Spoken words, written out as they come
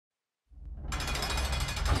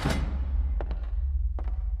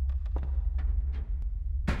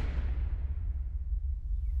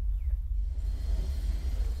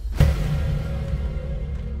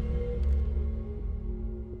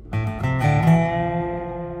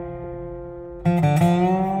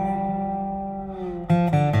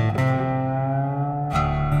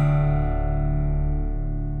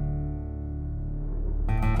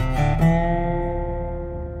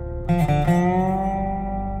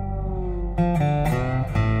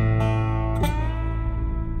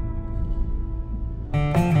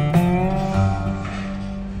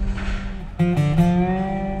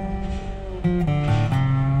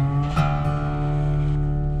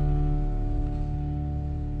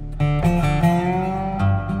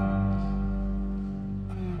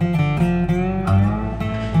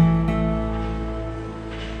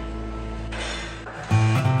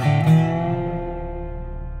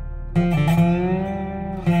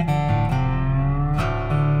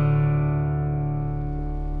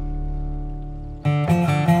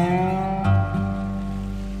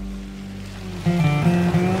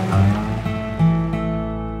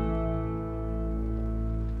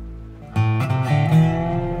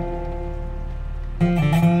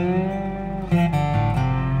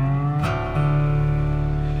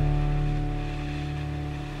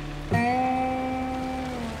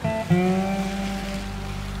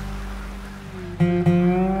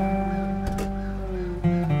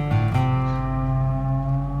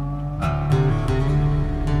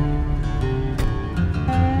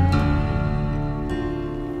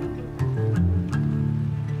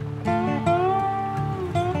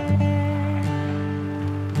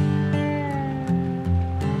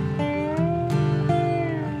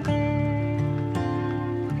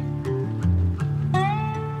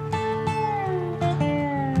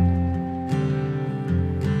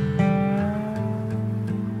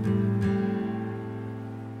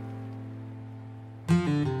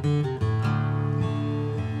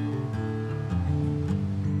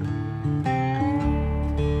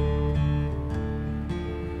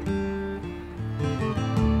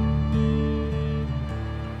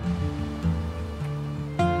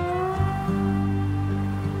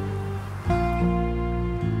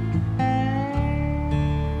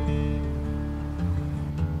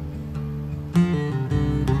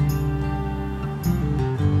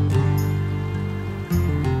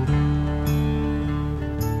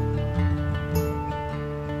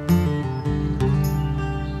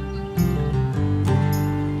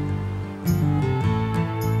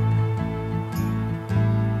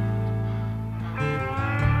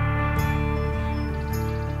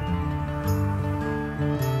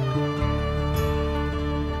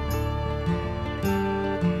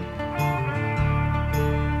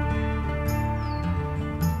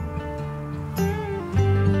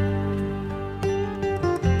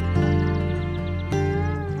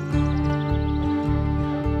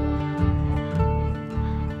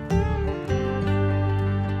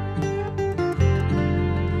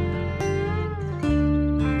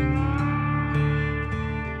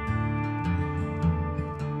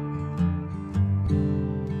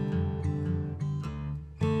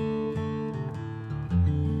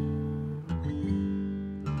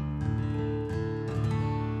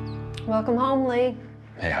Welcome home, Lee.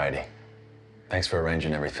 Hey, Heidi. Thanks for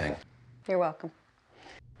arranging everything. You're welcome.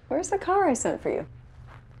 Where's the car I sent for you?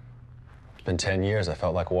 It's been 10 years. I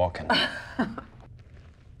felt like walking.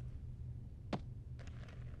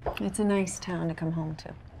 It's a nice town to come home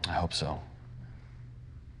to. I hope so.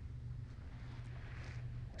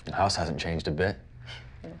 The house hasn't changed a bit.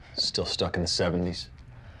 Still stuck in the 70s.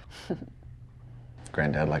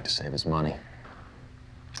 Granddad liked to save his money.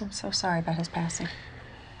 I'm so sorry about his passing.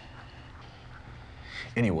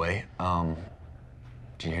 Anyway,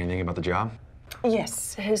 did you hear anything about the job?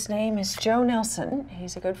 Yes, his name is Joe Nelson.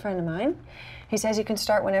 He's a good friend of mine. He says you can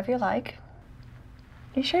start whenever you like.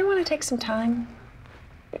 You sure you want to take some time?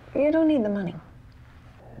 You don't need the money.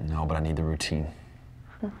 No, but I need the routine.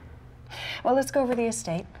 Well, let's go over the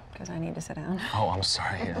estate, because I need to sit down. Oh, I'm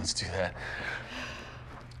sorry. Yeah, let's do that.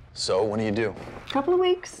 So, when do you do? Couple of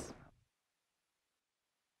weeks.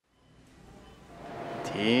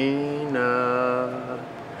 Tina.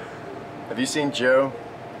 Have you seen Joe?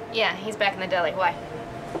 Yeah, he's back in the deli. Why?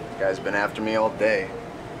 Guy's been after me all day.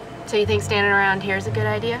 So you think standing around here is a good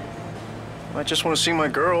idea? I just want to see my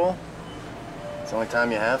girl. It's the only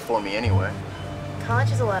time you have for me anyway.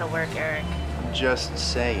 College is a lot of work, Eric. I'm just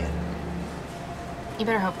saying. You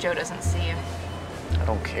better hope Joe doesn't see you. I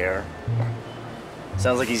don't care.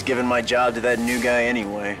 Sounds like he's giving my job to that new guy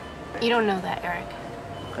anyway. You don't know that, Eric.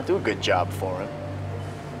 I do a good job for him.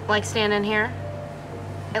 Like standing here?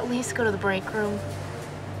 At least go to the break room.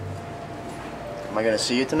 Am I gonna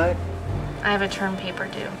see you tonight? I have a term paper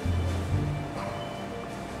due.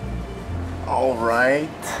 All right.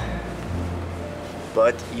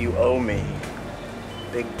 But you owe me.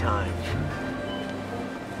 Big time.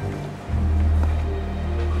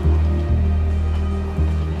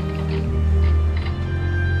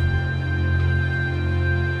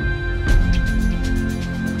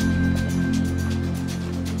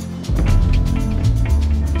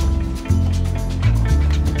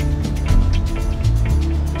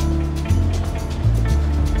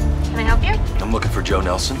 Can I help you? I'm looking for Joe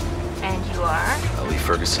Nelson. And you are? Lee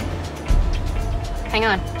Ferguson. Hang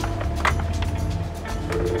on.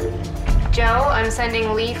 Joe, I'm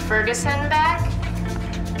sending Lee Ferguson back.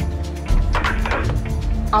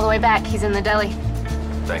 All the way back. He's in the deli.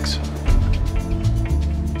 Thanks.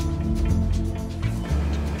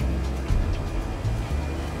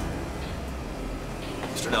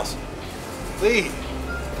 Mr. Nelson. Lee,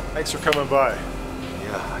 thanks for coming by.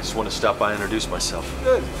 Yeah, I just want to stop by and introduce myself.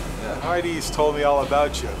 Good. Yeah. Heidi's told me all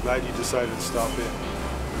about you. I'm glad you decided to stop in.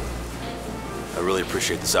 I really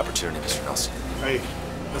appreciate this opportunity, Mr. Nelson. Hey,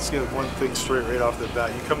 let's get one thing straight right off the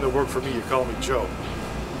bat. You come to work for me, you call me Joe.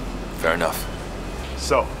 Fair enough.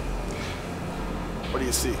 So, what do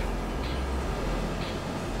you see?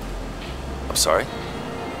 I'm sorry?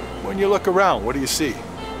 When you look around, what do you see?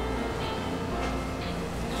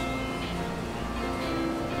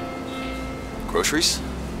 Groceries?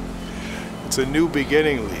 It's a new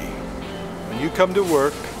beginning, Lee. When you come to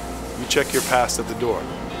work, you check your past at the door.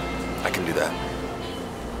 I can do that.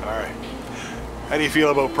 All right. How do you feel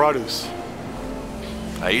about produce?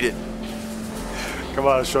 I eat it. Come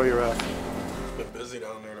on, I'll show you around. Been busy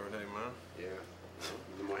down there every day, man. Yeah.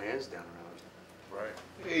 Get my hands down around. Right.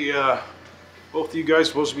 Hey, both of you guys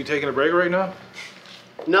supposed to be taking a break right now?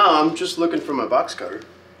 No, I'm just looking for my box cutter.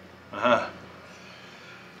 Uh-huh.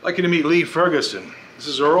 I'd like you to meet Lee Ferguson. This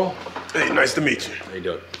is Earl. Hey, nice to meet you. How you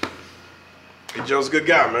doing? Hey, Joe's a good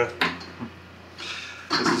guy, man.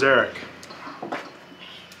 This is Eric.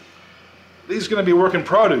 Lee's gonna be working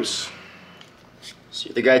produce. So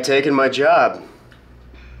you're the guy taking my job.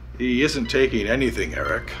 He isn't taking anything,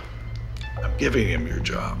 Eric. I'm giving him your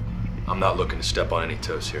job. I'm not looking to step on any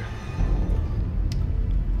toes here.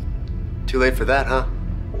 Too late for that, huh?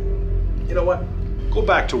 You know what? Go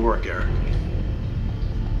back to work, Eric.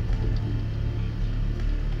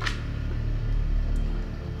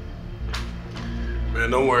 Man,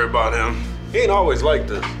 don't worry about him. He ain't always like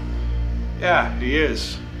this. Yeah, he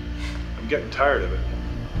is. I'm getting tired of it.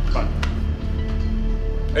 Come on.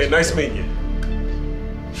 Hey, nice meeting you.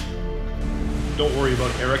 Don't worry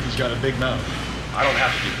about Eric. He's got a big mouth. I don't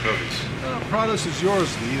have to do produce. Produce is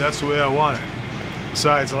yours, Lee. That's the way I want it.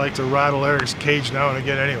 Besides, I like to rattle Eric's cage now and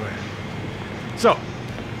again anyway. So,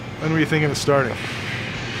 when were you thinking of starting?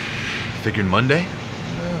 Figured Monday?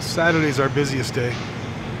 Saturday's our busiest day.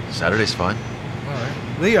 Saturday's fine. All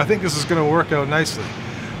right. Lee, I think this is going to work out nicely.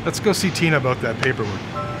 Let's go see Tina about that paperwork.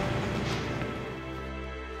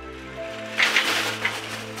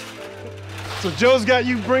 So Joe's got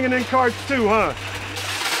you bringing in carts too, huh?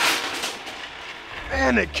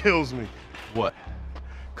 Man, it kills me. What?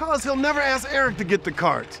 Cause he'll never ask Eric to get the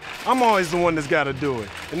carts. I'm always the one that's got to do it.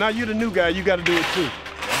 And now you're the new guy, you got to do it too.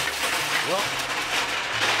 Well,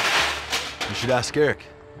 you should ask Eric.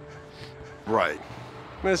 Right.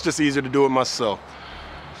 Man, it's just easier to do it myself.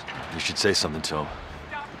 You should say something to him.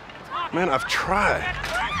 Man, I've tried.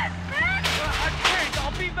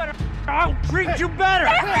 I'll be better. I'll treat you better.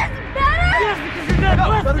 Better? Yes, because you're not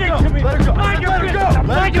listening to me. Let her go. Mind your business.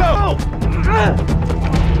 Let her go.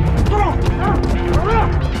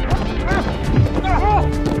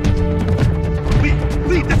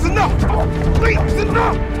 Lee, that's enough. Lee, that's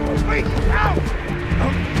enough. Lee, out.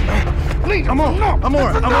 Lee, I'm all right. I'm all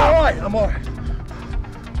right. I'm all right.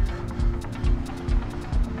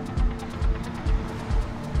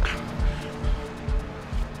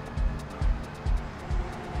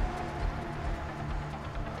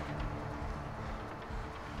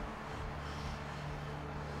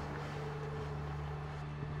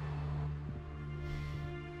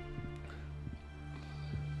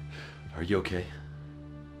 Are you okay?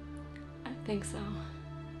 I think so.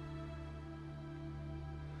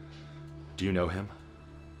 Do you know him?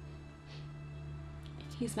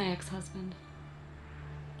 He's my ex-husband.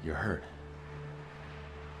 You're hurt.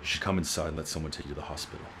 You should come inside and let someone take you to the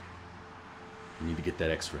hospital. You need to get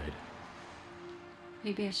that x-rayed.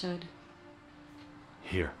 Maybe I should.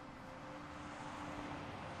 Here.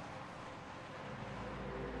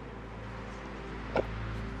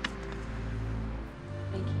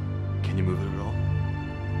 Thank you. Can you move it at all?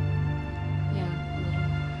 Yeah, a little.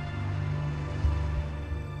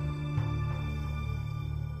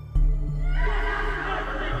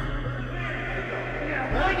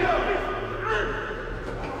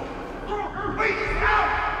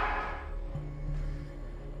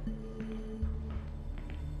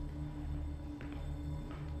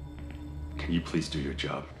 Can you please do your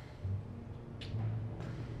job?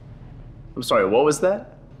 I'm sorry, what was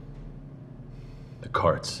that? The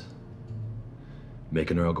carts.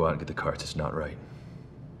 Making Earl go out and get the carts is not right.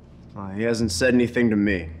 He hasn't said anything to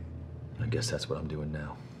me. I guess that's what I'm doing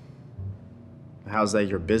now. How's that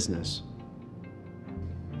your business?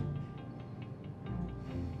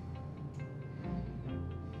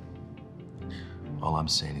 All I'm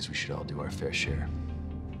saying is we should all do our fair share.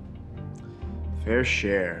 Fair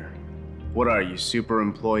share? What are you, super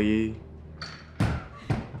employee?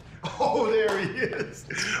 Oh, there he is.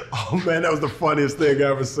 Oh, man, that was the funniest thing I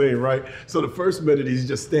ever seen, right? So the first minute, he's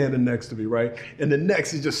just standing next to me, right? And the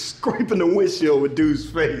next, he's just scraping the windshield with dude's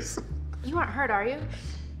face. You aren't hurt, are you?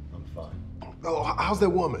 I'm fine. Oh, how's that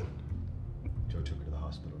woman? Joe took her to the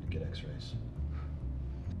hospital to get x-rays.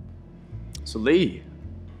 So, Lee,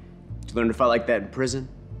 did you learn to fight like that in prison?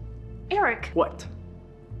 Eric. What?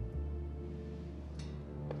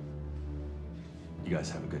 You guys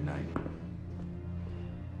have a good night.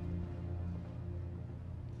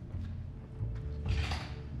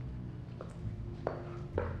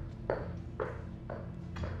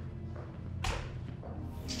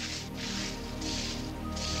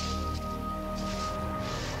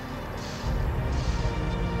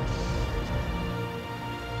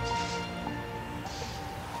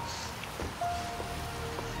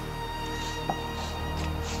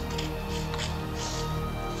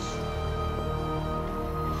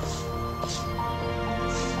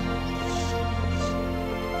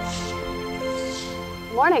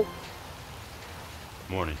 Morning.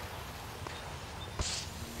 Morning.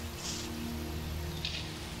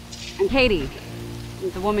 I'm Katie,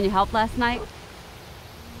 the woman you helped last night.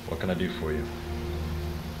 What can I do for you?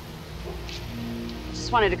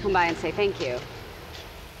 Just wanted to come by and say thank you.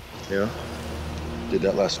 Yeah? Did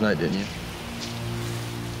that last night, didn't you?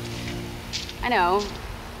 I know.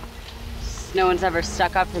 Just no one's ever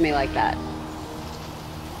stuck up for me like that.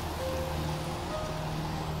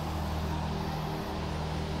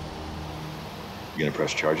 You gonna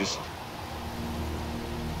press charges?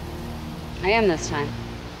 I am this time.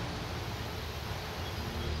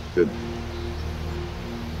 Good.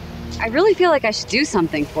 I really feel like I should do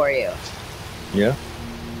something for you. Yeah?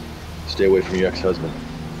 Stay away from your ex-husband.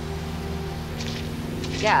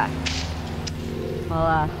 Yeah.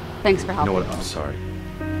 Well, thanks for You helping. know what? I'm sorry.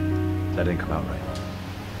 That didn't come out right.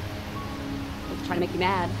 I was trying to make you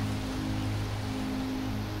mad.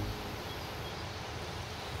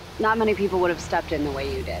 Not many people would have stepped in the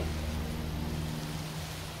way you did.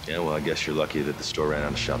 Yeah, well, I guess you're lucky that the store ran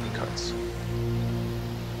out of shopping carts.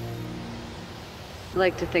 I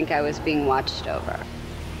like to think I was being watched over.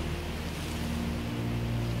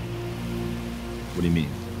 What do you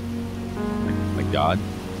mean? Like God?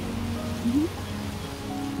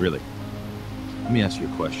 Really? Let me ask you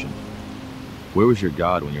a question. Where was your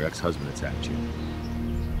God when your ex-husband attacked you?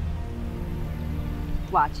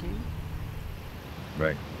 Watching.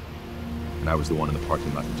 Right. and I was the one in the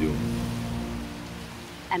parking lot doing it.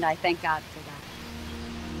 And I thank God for that.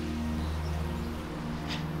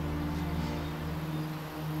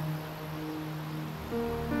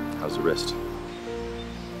 How's the wrist?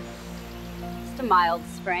 Just a mild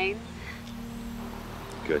sprain.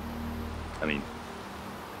 Good. I mean,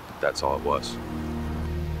 that's all it was.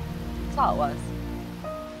 That's all it was.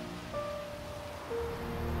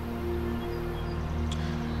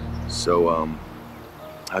 So,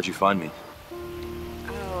 how'd you find me?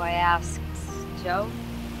 Oh, I asked Joe.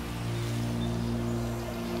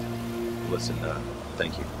 Listen,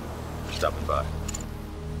 thank you for stopping by.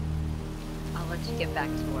 I'll let you get back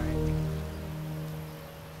to work.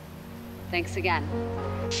 Thanks again.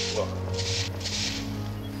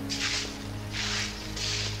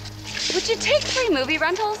 Would you take free movie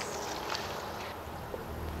rentals?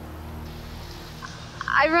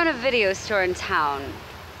 I run a video store in town.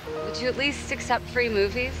 Would you at least accept free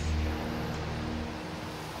movies?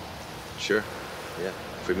 Sure. Yeah,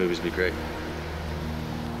 free movies would be great.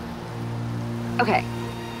 Okay.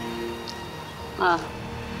 Well,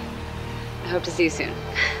 I hope to see you soon.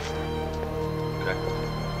 Okay.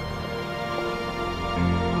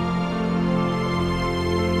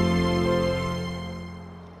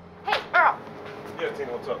 Hey, Earl, Yeah,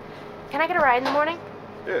 Tina, what's up? can I get a ride in the morning?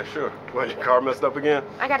 Yeah, sure. Why, your car messed up again?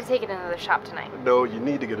 I gotta take it into the shop tonight. No, you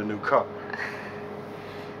need to get a new car.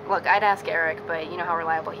 Look, I'd ask Eric, but you know how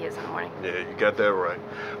reliable he is in the morning. Yeah, you got that right.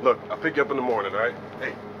 Look, I'll pick you up in the morning, all right?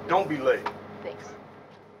 Hey, don't be late. Thanks.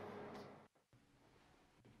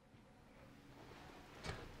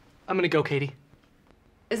 I'm gonna go, Katie.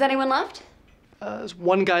 Is anyone left? There's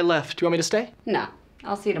one guy left. Do you want me to stay? No.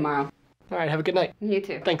 I'll see you tomorrow. All right, have a good night. You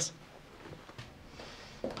too. Thanks.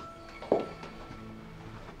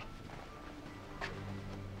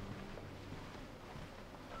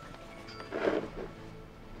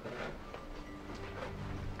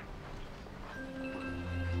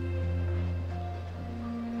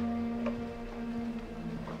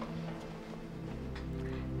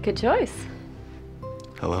 Good choice.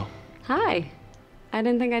 Hello? Hi. I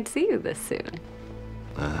didn't think I'd see you this soon.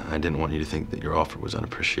 I didn't want you to think that your offer was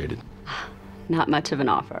unappreciated. Not much of an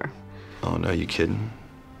offer. Oh, no, you kidding?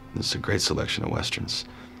 This is a great selection of Westerns.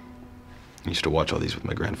 I used to watch all these with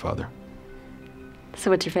my grandfather. So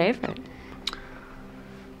what's your favorite?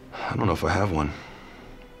 I don't know if I have one.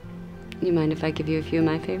 You mind if I give you a few of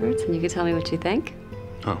my favorites and you can tell me what you think?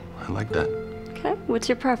 Oh, I like that. Okay. What's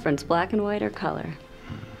your preference, black and white or color?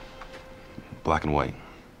 Black and white.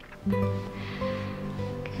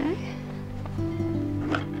 Okay.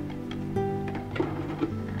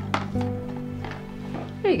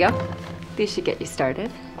 There you go. These should get you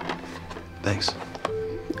started. Thanks.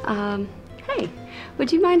 Hey,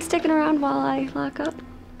 would you mind sticking around while I lock up?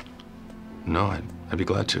 No, I'd be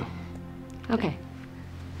glad to. Okay.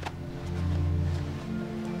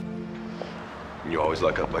 You always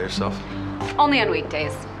lock up by yourself? Only on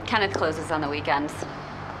weekdays. Kenneth closes on the weekends.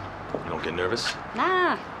 You don't get nervous?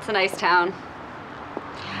 Nah, it's a nice town.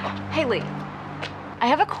 Hey, Lee. I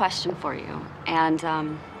have a question for you, and,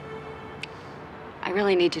 I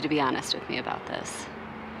really need you to be honest with me about this.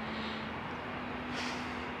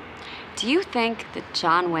 Do you think that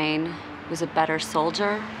John Wayne was a better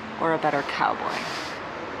soldier or a better cowboy?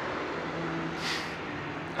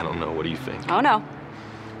 I don't know. What do you think? Oh, no.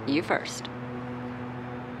 You first.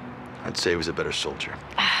 I'd say he was a better soldier.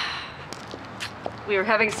 We were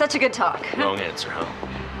having such a good talk. Wrong answer, huh?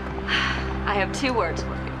 I have 2 words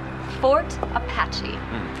for you. Fort Apache.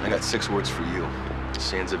 I got 6 words for you.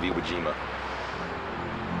 Sands of Iwo Jima.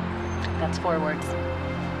 That's 4 words.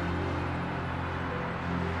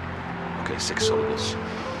 Okay, 6 syllables.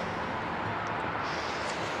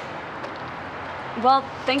 Well,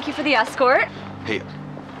 thank you for the escort. Hey,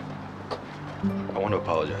 I want to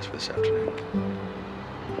apologize for this afternoon.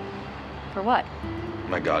 For what?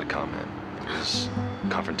 My God comment. It was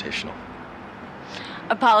confrontational.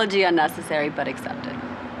 Apology unnecessary, but accepted.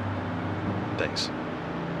 Thanks.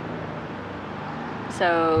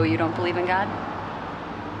 So you don't believe in God?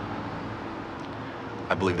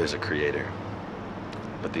 I believe there's a creator.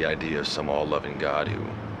 But the idea of some all-loving God who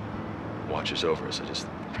watches over us, I just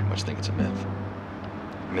pretty much think it's a myth.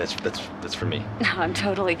 I mean, that's for me. No, I'm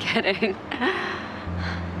totally kidding.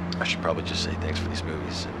 I should probably just say thanks for these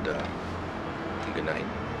movies and good night.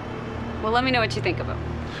 Well, let me know what you think of them.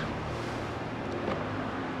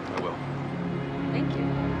 I will. Thank you.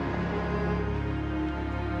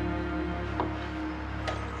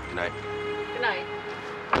 Good night. Good night.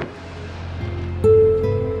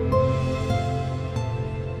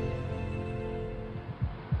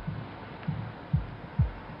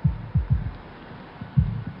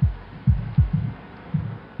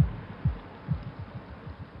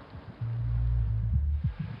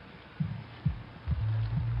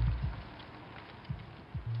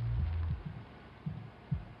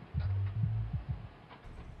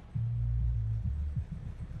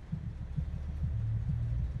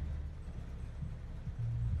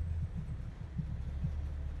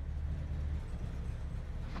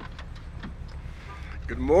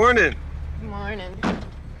 Good morning. Morning.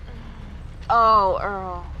 Oh,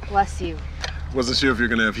 Earl, bless you. Wasn't sure if you were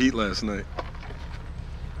gonna have heat last night.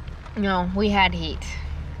 No, we had heat.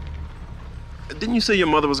 Didn't you say your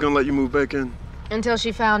mother was gonna let you move back in? Until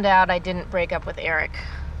she found out I didn't break up with Eric.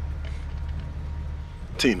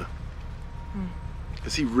 Tina.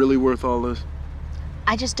 Is he really worth all this?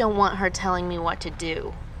 I just don't want her telling me what to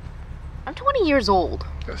do. I'm 20 years old.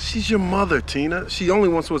 She's your mother, Tina. She only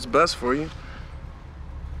wants what's best for you.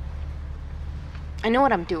 I know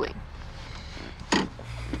what I'm doing.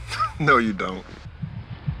 No, you don't.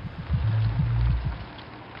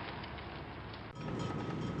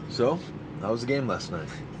 So, how was the game last night?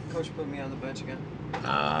 Coach put me on the bench again.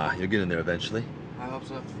 You'll get in there eventually. I hope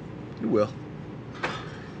so. You will.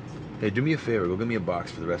 Hey, do me a favor. Go get me a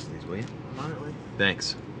box for the rest of these, will you? I'm on it, Lee.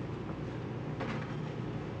 Thanks.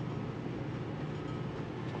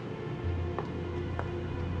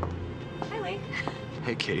 Hi, Lee.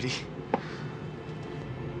 Hey, Katie.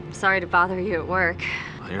 Sorry to bother you at work.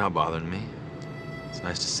 Oh, you're not bothering me. It's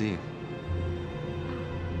nice to see you.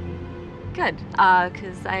 Good,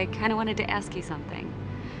 because I kind of wanted to ask you something.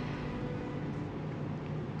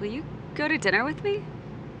 Will you go to dinner with me?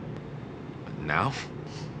 Now?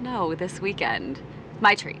 No, this weekend.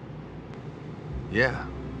 My treat. Yeah.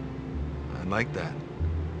 I'd like that.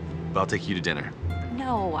 But I'll take you to dinner.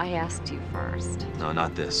 No, I asked you first. No,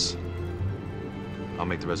 not this. I'll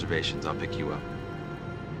make the reservations. I'll pick you up.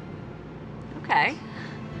 Okay.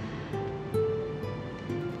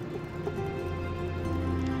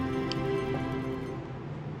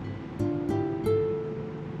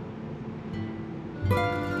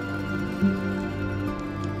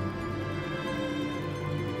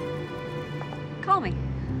 Call me.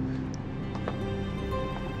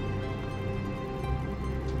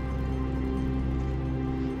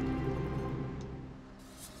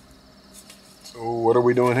 So what are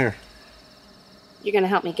we doing here? You're gonna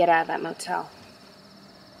help me get out of that motel.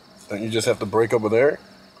 Don't you just have to break up with Eric?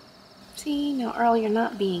 See, no, Earl, you're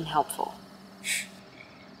not being helpful.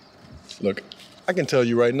 Look, I can tell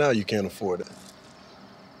you right now you can't afford it.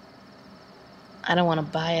 I don't want to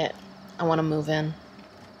buy it. I want to move in.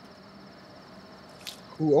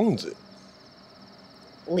 Who owns it?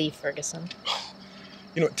 Leave Ferguson.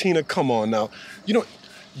 You know, Tina, come on now.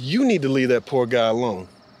 You need to leave that poor guy alone.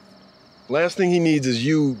 Last thing he needs is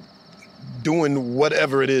you doing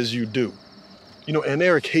whatever it is you do. You know, and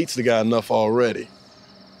Eric hates the guy enough already.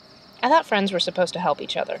 I thought friends were supposed to help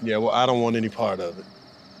each other. Yeah, well, I don't want any part of it.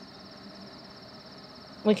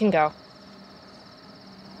 We can go.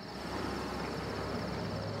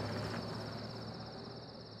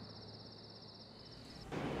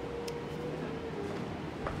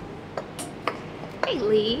 Hey,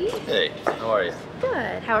 Lee. Hey, how are you?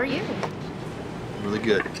 Good. How are you? Really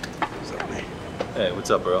good. What's up, Lee? Hey, what's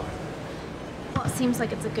up, bro? Well, it seems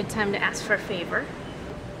like it's a good time to ask for a favor.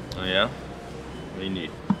 Oh, yeah? What do you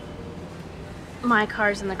need? My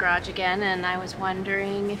car's in the garage again, and I was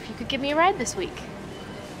wondering if you could give me a ride this week.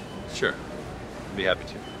 Sure. I'd be happy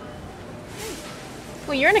to.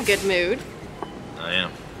 Well, you're in a good mood. I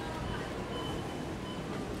am.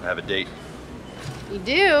 I have a date. You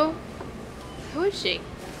do? Who is she?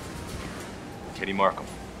 Katie Markham.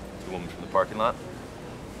 The woman from the parking lot.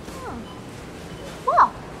 Oh.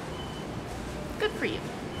 Well, good for you.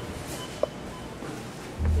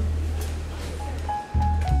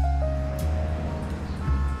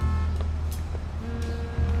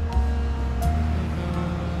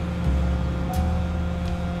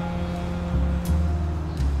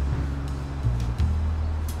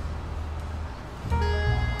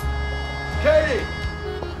 Katie!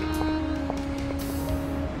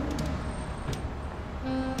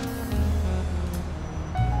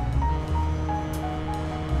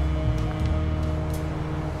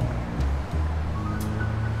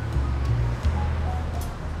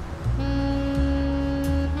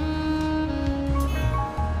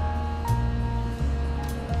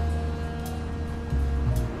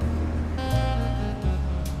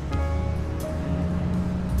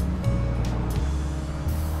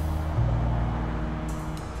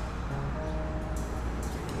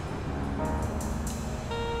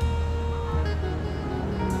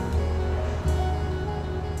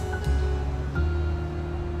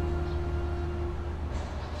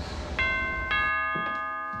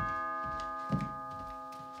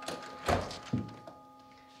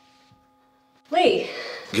 Lee,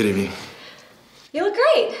 Good evening. you look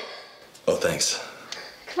great. Oh, thanks.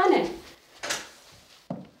 Come on in.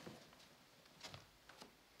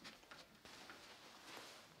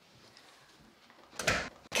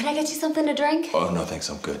 Can I get you something to drink? Oh, no, thanks.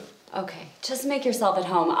 I'm good. Okay, just make yourself at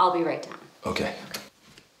home. I'll be right down. Okay.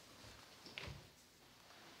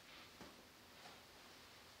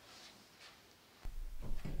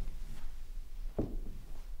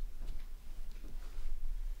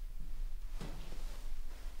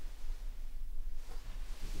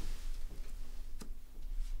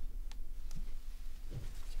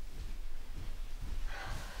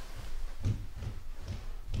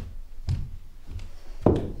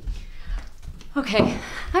 Okay,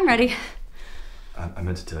 I'm ready. I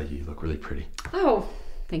meant to tell you, you look really pretty. Oh,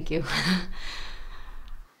 thank you.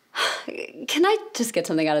 Can I just get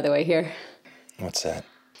something out of the way here? What's that?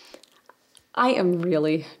 I am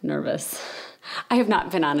really nervous. I have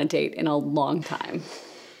not been on a date in a long time.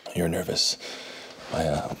 You're nervous.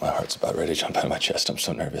 My heart's about ready to jump out of my chest. I'm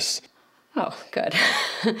so nervous. Oh, good.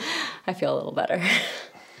 I feel a little better.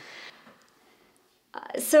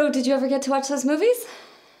 So, did you ever get to watch those movies?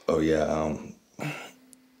 Oh, yeah,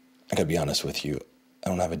 I gotta be honest with you. I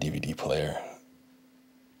don't have a DVD player.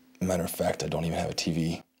 Matter of fact, I don't even have a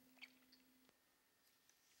TV.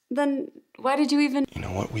 Then why did you even... You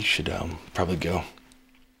know what? We should probably go.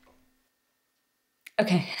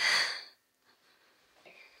 Okay.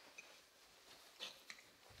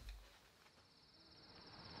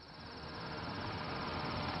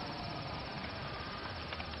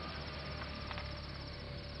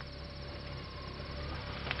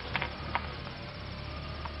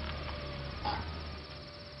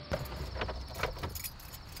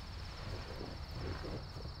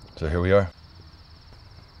 So here we are.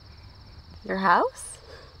 Your house?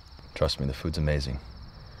 Trust me, the food's amazing.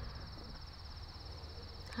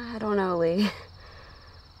 I don't know, Lee.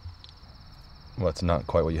 Well, it's not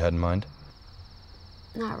quite what you had in mind?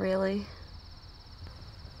 Not really.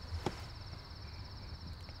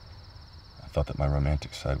 I thought that my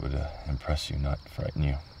romantic side would impress you, not frighten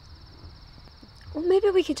you. Well,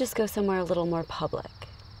 maybe we could just go somewhere a little more public.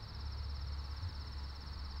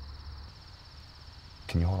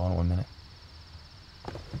 Can you hold on 1 minute?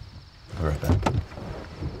 I'll be right back.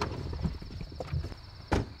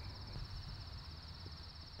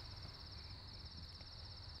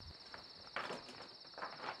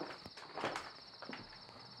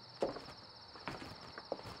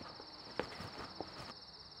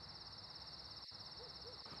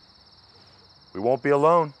 We won't be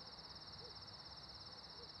alone.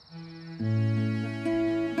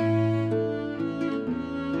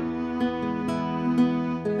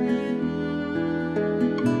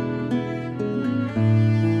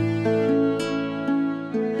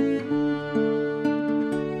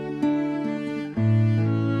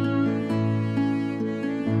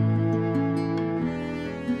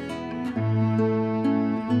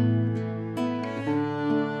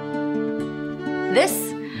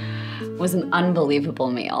 This was an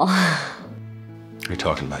unbelievable meal. What are you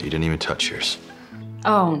talking about? You didn't even touch yours.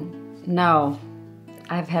 Oh, no.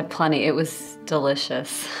 I've had plenty. It was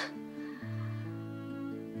delicious.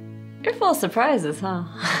 You're full of surprises, huh?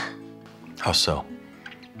 How so?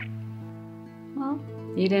 Well,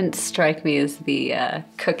 you didn't strike me as the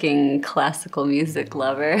cooking classical music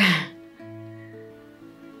lover.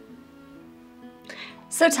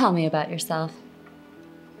 So tell me about yourself.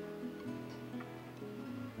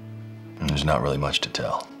 There's not really much to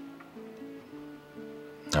tell.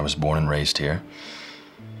 I was born and raised here.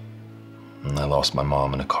 And I lost my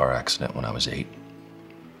mom in a car accident when I was 8.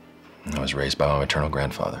 And I was raised by my maternal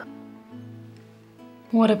grandfather.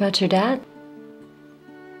 What about your dad?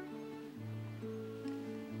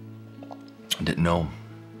 I didn't know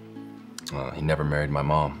him. He never married my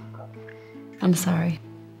mom. I'm sorry.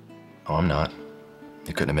 Oh, I'm not.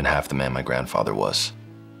 He couldn't have been half the man my grandfather was.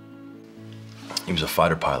 He was a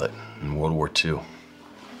fighter pilot in World War II.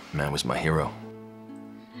 Man was my hero.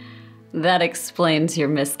 That explains your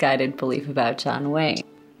misguided belief about John Wayne.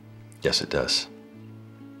 Yes, it does.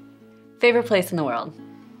 Favorite place in the world?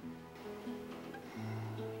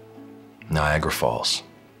 Niagara Falls.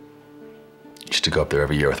 Used to go up there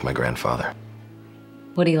every year with my grandfather.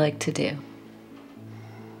 What do you like to do?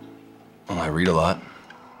 Well, I read a lot.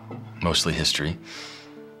 Mostly history.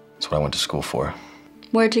 That's what I went to school for.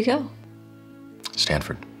 Where'd you go?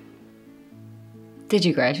 Stanford. Did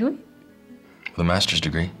you graduate? With a master's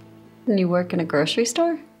degree. And you work in a grocery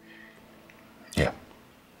store? Yeah.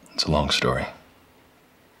 It's a long story.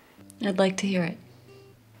 I'd like to hear it.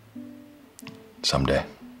 Someday.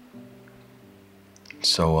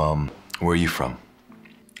 So, where are you from?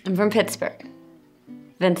 I'm from Pittsburgh.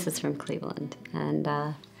 Vince is from Cleveland. And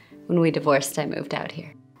when we divorced, I moved out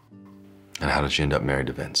here. And how did you end up married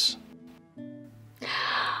to Vince?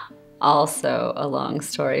 Also a long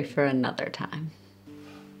story for another time.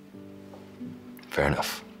 Fair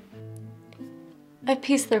enough. That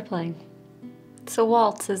piece they're playing. It's a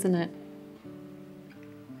waltz, isn't it?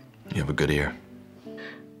 You have a good ear.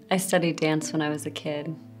 I studied dance when I was a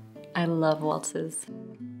kid. I love waltzes.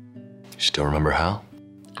 You still remember how?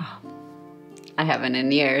 Oh, I haven't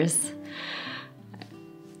in years.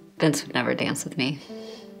 Vince would never dance with me.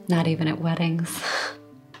 Not even at weddings.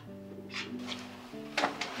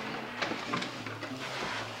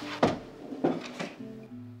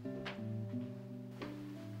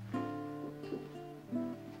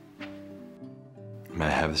 May I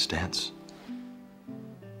have this dance?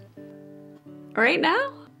 Right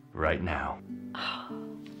now? Right now.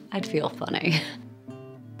 I'd feel funny.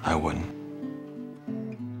 I wouldn't.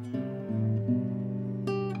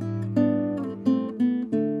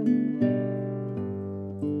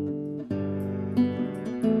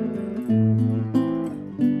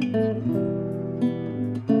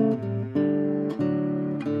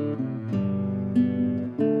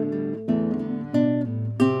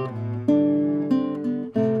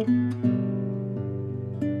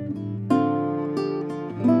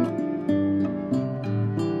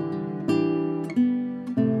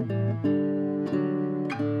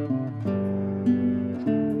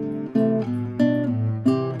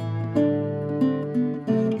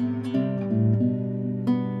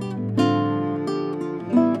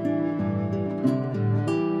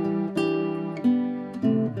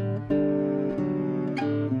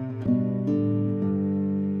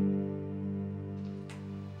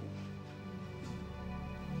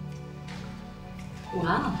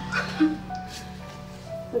 Wow.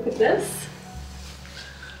 Look at this.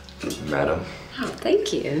 Madam. Oh,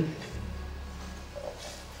 thank you.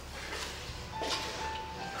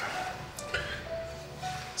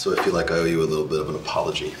 So I feel like I owe you a little bit of an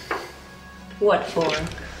apology. What for?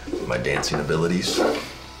 My dancing abilities.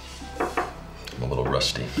 I'm a little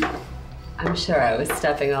rusty. I'm sure I was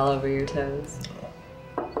stepping all over your toes.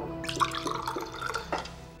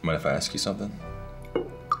 Mind if I ask you something?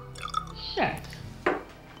 Sure.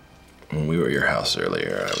 When we were at your house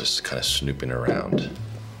earlier, I was kind of snooping around.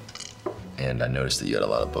 And I noticed that you had a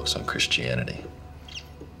lot of books on Christianity.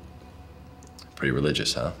 Pretty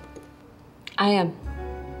religious, huh? I am.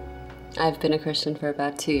 I've been a Christian for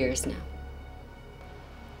about 2 years now.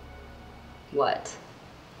 What?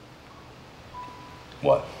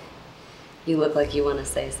 What? You look like you want to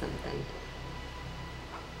say something.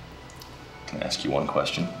 Can I ask you one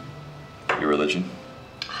question? Your religion?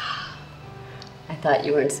 I thought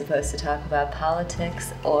you weren't supposed to talk about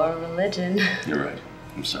politics or religion. You're right.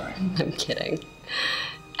 I'm sorry. I'm kidding.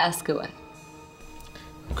 Ask away.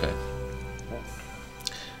 Okay.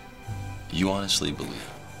 You honestly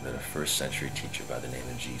believe that a first century teacher by the name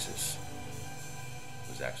of Jesus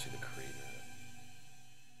was actually the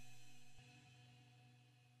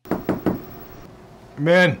creator?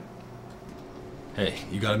 Man. Hey,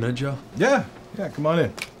 you got a minute, Joe? Yeah, come on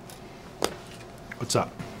in. What's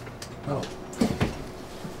up? Oh.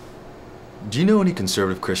 Do you know any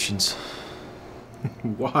conservative Christians?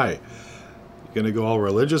 Why? You gonna go all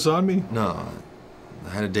religious on me? No. I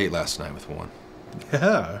had a date last night with one.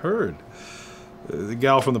 Yeah, I heard. The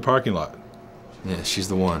gal from the parking lot. Yeah, she's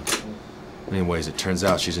the one. Anyways, it turns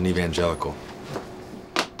out she's an evangelical.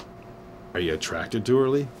 Are you attracted to her,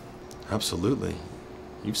 Lee? Absolutely.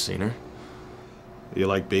 You've seen her. You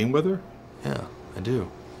like being with her? Yeah, I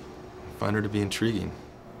do. I find her to be intriguing.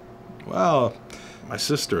 Well, my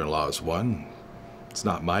sister-in-law is one. It's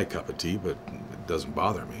not my cup of tea, but it doesn't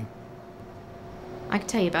bother me. I can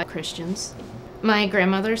tell you about Christians. My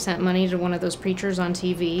grandmother sent money to one of those preachers on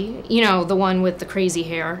TV. You know, the one with the crazy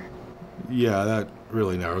hair. Yeah, that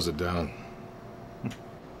really narrows it down.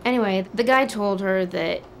 Anyway, the guy told her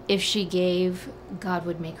that if she gave, God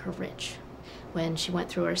would make her rich. When she went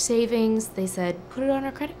through her savings, they said, put it on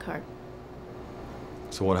her credit card.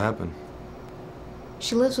 So what happened?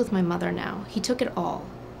 She lives with my mother now. He took it all.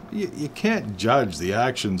 You can't judge the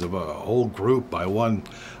actions of a whole group by one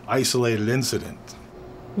isolated incident.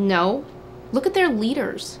 No. Look at their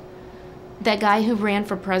leaders. That guy who ran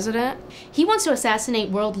for president, he wants to assassinate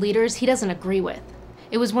world leaders he doesn't agree with.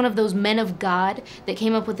 It was one of those men of God that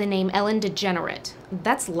came up with the name Ellen DeGenerate.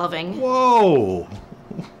 That's loving. Whoa!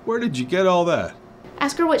 Where did you get all that?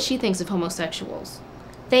 Ask her what she thinks of homosexuals.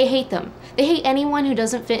 They hate them. They hate anyone who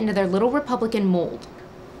doesn't fit into their little Republican mold.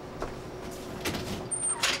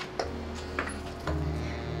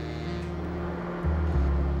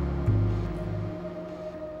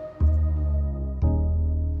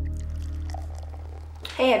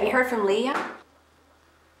 Hey, have you heard from Lee yet?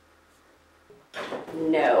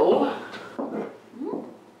 No.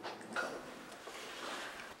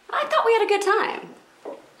 I thought we had a good time.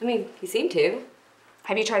 I mean, he seemed to.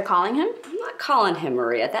 Have you tried calling him? I'm not calling him,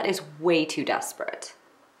 Maria. That is way too desperate.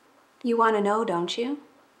 You want to know, don't you?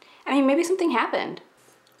 I mean, maybe something happened.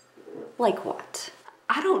 Like what?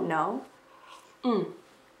 I don't know.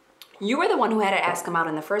 You were the one who had to ask him out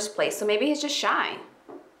in the first place, so maybe he's just shy.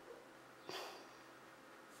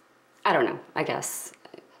 I don't know, I guess.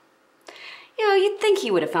 You know, you'd think he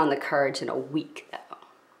would have found the courage in a week, though.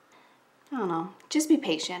 I don't know. Just be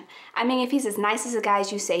patient. I mean, if he's as nice as a guy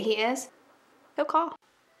as you say he is, he'll call. All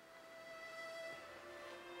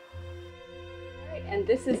right, And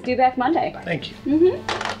this is due back Monday. Thank you.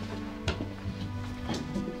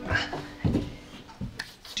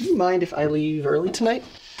 Do you mind if I leave early tonight?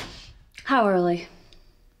 How early?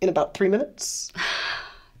 In about 3 minutes.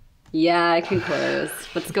 Yeah, I can close.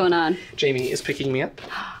 What's going on? Jamie is picking me up.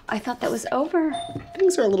 I thought that was over.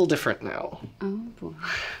 Things are a little different now. Oh, boy.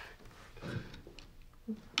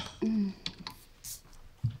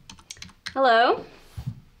 Hello?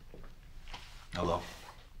 Hello.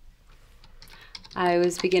 I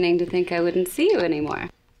was beginning to think I wouldn't see you anymore.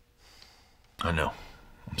 I know.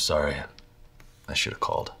 I'm sorry. I should have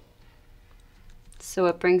called. So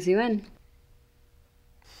what brings you in?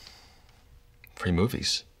 Free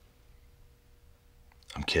movies.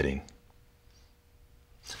 I'm kidding.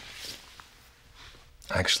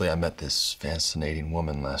 Actually, I met this fascinating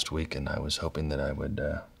woman last week, and I was hoping that I would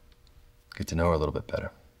get to know her a little bit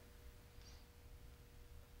better.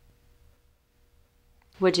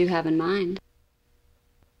 What'd you have in mind?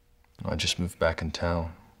 I just moved back in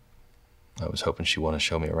town. I was hoping she'd want to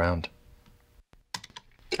show me around.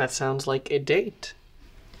 That sounds like a date.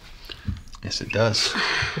 Yes, it does.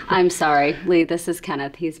 I'm sorry, Lee, this is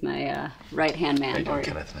Kenneth. He's my right-hand man. How you doing,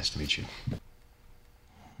 Kenneth? Nice to meet you.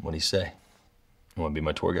 What do you say? You want to be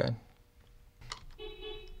my tour guide?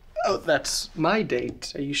 Oh, that's my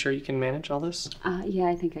date. Are you sure you can manage all this? Yeah,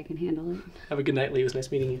 I think I can handle it. Have a good night, Lee. It was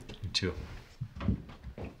nice meeting you. You too.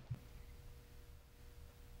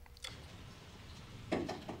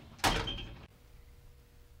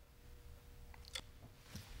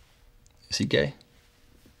 Is he gay?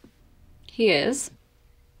 He is.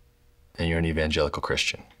 And you're an evangelical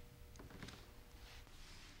Christian?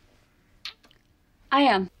 I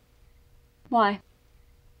am. Why?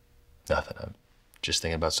 Nothing. I'm just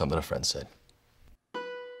thinking about something a friend said.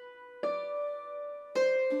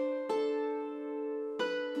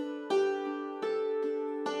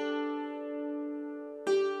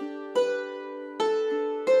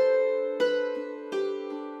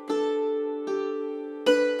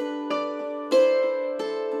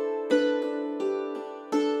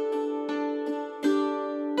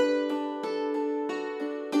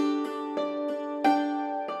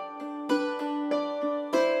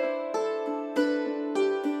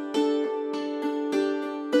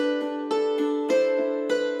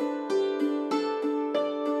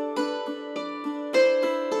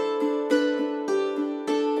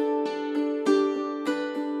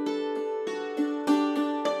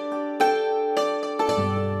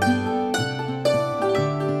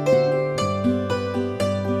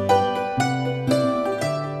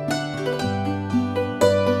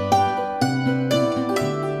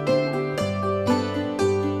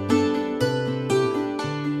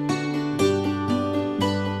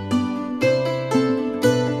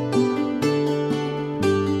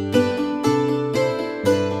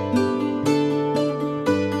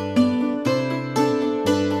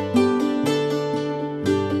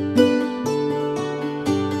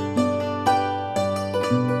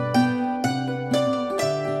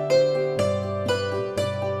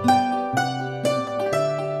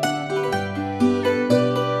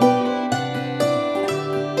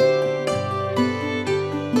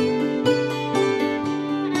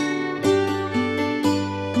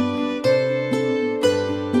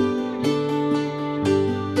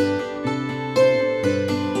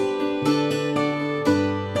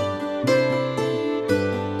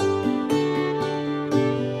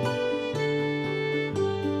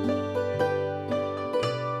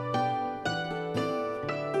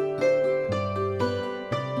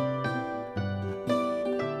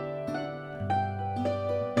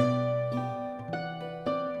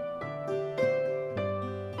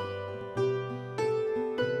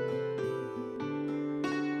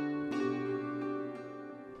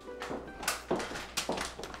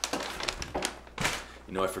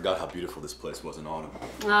 You know, I forgot how beautiful this place was in autumn.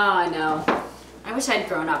 Oh, I know. I wish I'd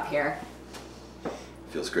grown up here.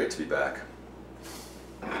 Feels great to be back.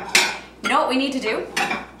 You know what we need to do?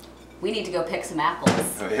 We need to go pick some apples.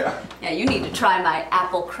 Oh, yeah? Yeah, you need to try my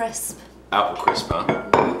apple crisp. Apple crisp, huh?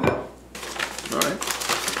 All right.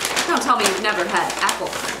 Don't tell me you've never had apple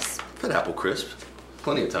crisp. I've had apple crisp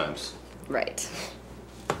plenty of times. Right.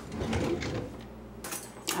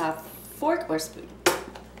 Fork or spoon?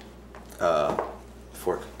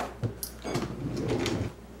 Fork. Do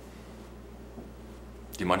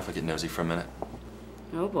you mind if I get nosy for a minute?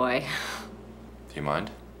 Oh boy. Do you mind?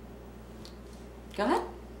 Go ahead.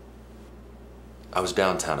 I was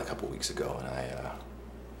downtown a couple weeks ago and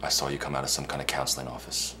I saw you come out of some kind of counseling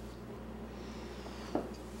office.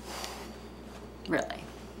 Really?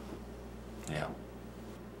 Yeah.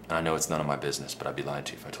 And I know it's none of my business, but I'd be lying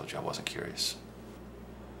to you if I told you I wasn't curious.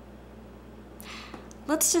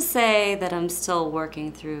 Let's just say that I'm still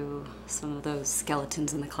working through some of those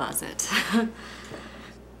skeletons in the closet.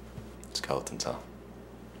 Skeletons, huh?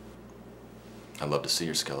 I'd love to see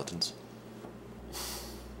your skeletons.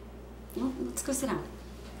 Well, let's go sit down.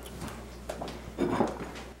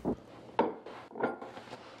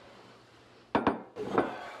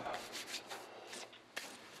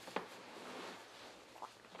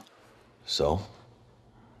 So,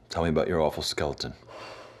 tell me about your awful skeleton.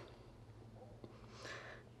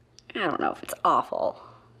 I don't know if it's awful.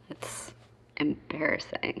 It's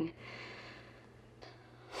embarrassing.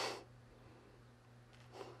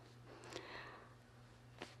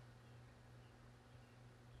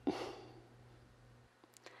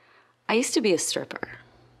 I used to be a stripper.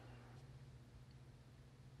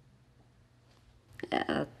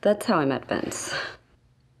 Yeah, that's how I met Vince.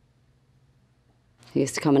 He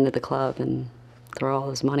used to come into the club and throw all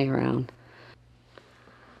his money around.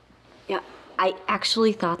 Yeah, I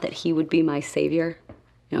actually thought that he would be my savior,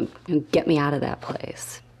 and get me out of that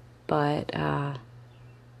place. But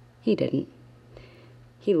he didn't.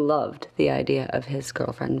 He loved the idea of his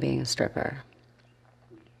girlfriend being a stripper.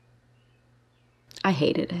 I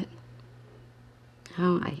hated it.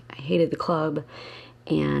 I hated the club,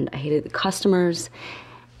 and I hated the customers,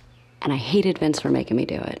 and I hated Vince for making me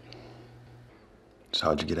do it. So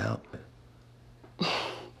how'd you get out?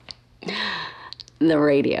 The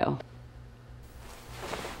radio.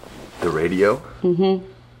 The radio? Mm-hmm.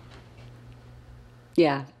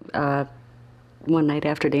 Yeah, one night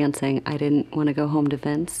after dancing, I didn't want to go home to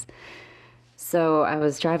Vince. So I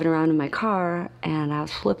was driving around in my car, and I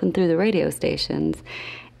was flipping through the radio stations,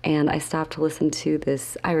 and I stopped to listen to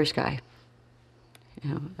this Irish guy.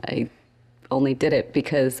 I only did it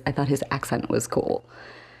because I thought his accent was cool.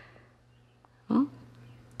 Well,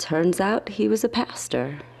 turns out he was a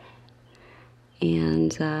pastor.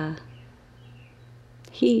 And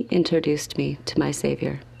he introduced me to my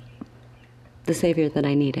savior. The savior that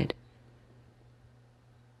I needed.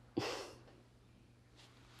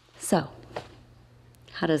 So,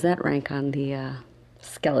 how does that rank on the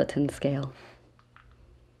skeleton scale?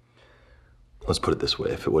 Let's put it this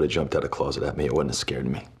way. If it would have jumped out of the closet at me, it wouldn't have scared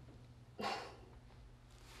me.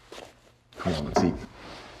 Come on, let's eat.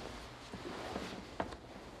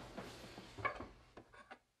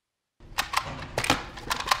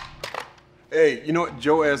 Hey, you know what?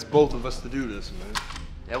 Joe asked both of us to do this, man.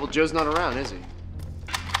 Yeah, well, Joe's not around, is he?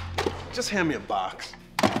 Just hand me a box.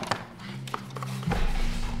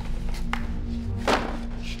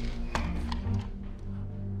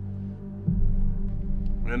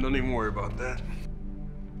 Man, don't even worry about that.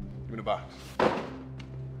 Give me the box.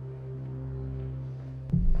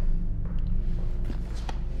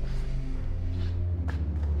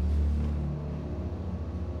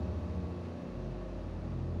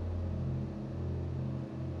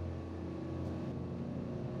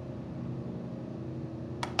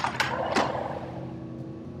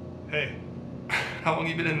 Hey, how long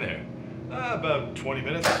you been in there? About 20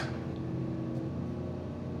 minutes.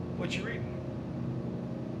 What you reading?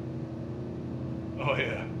 Oh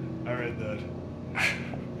yeah, I read that.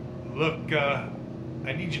 Look,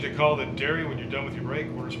 I need you to call the dairy when you're done with your break.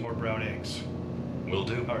 Order some more brown eggs. Will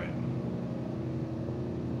do. All right.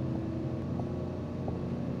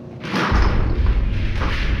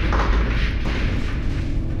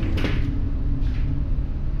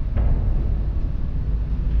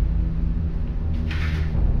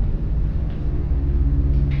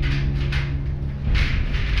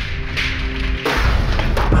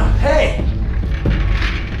 Hey!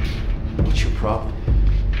 What's your problem?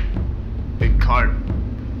 Big cart.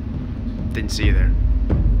 Didn't see you there.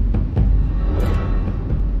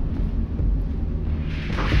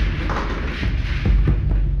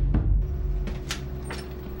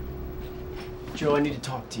 Joe, I need to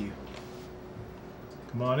talk to you.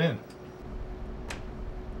 Come on in.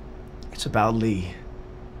 It's about Lee.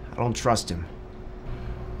 I don't trust him.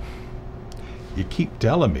 You keep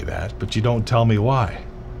telling me that, but you don't tell me why.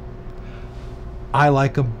 I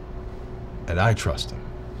like him, and I trust him.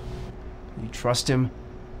 You trust him?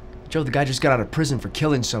 Joe, the guy just got out of prison for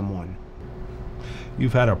killing someone.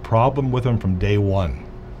 You've had a problem with him from day one.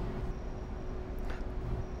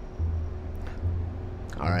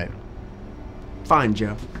 All right. Fine,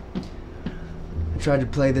 Joe. I tried to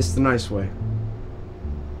play this the nice way.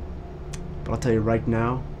 But I'll tell you right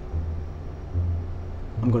now,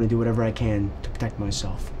 I'm going to do whatever I can to protect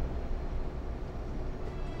myself.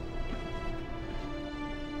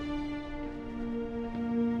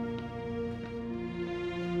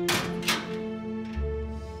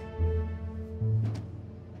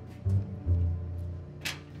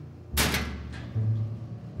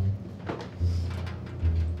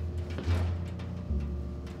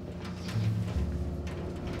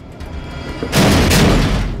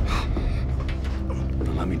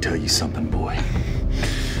 Let me tell you something, boy.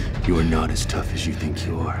 You are not as tough as you think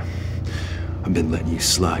you are. I've been letting you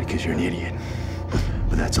slide because you're an idiot.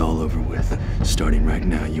 But that's all over with. Starting right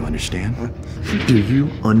now, you understand? Do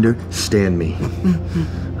you understand me?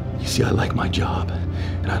 You see, I like my job,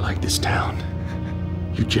 and I like this town.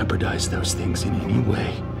 You jeopardize those things in any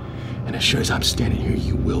way, and as sure as I'm standing here,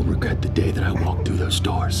 you will regret the day that I walk through those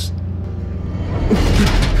doors.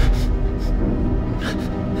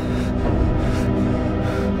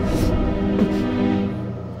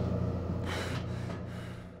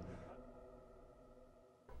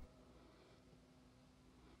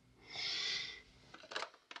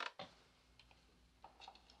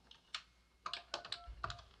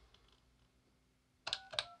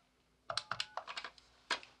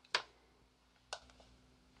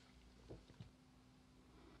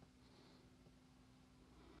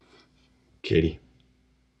 Katie.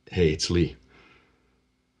 Hey, it's Lee.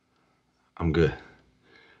 I'm good.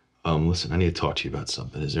 Listen, I need to talk to you about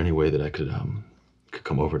something. Is there any way that I could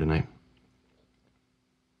come over tonight?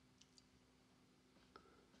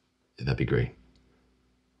 Yeah, that'd be great.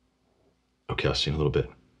 Okay, I'll see you in a little bit.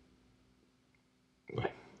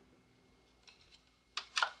 Bye.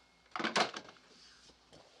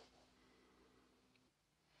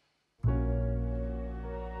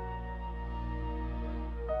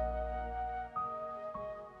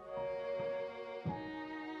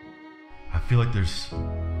 I feel like there's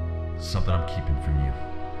something I'm keeping from you.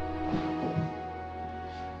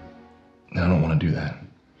 I don't want to do that.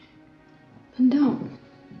 Then don't.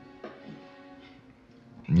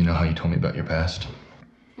 You know how you told me about your past?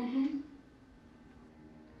 Mm-hmm.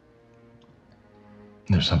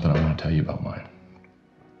 There's something I want to tell you about mine.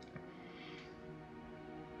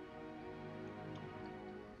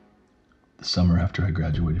 The summer after I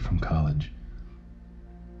graduated from college,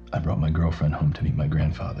 I brought my girlfriend home to meet my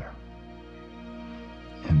grandfather.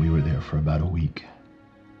 And we were there for about a week.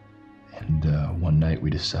 And one night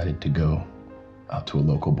we decided to go out to a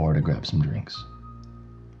local bar to grab some drinks.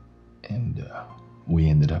 And we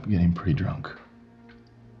ended up getting pretty drunk.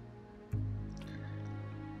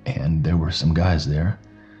 And there were some guys there,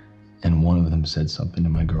 and one of them said something to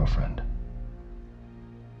my girlfriend.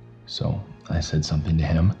 So I said something to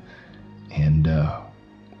him, and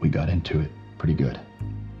we got into it pretty good.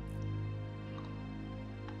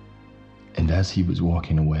 And as he was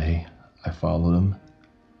walking away, I followed him,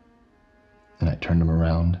 and I turned him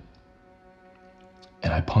around,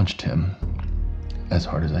 and I punched him as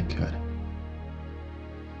hard as I could.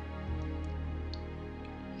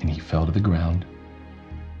 And he fell to the ground,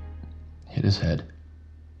 hit his head,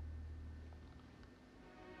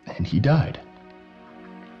 and he died.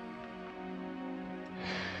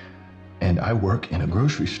 And I work in a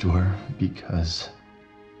grocery store because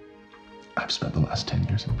I've spent the last 10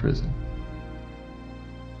 years in prison.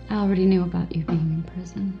 I already knew about you being in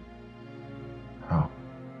prison. How?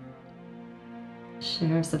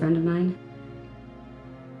 Sheriff's a friend of mine.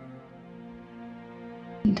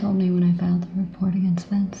 He told me when I filed the report against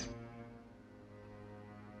Vince.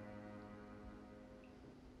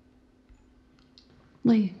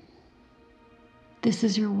 Lee, this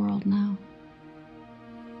is your world now.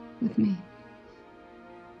 With me.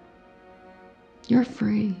 You're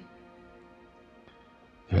free.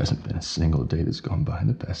 There hasn't been a single day that's gone by in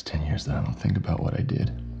the past 10 years that I don't think about what I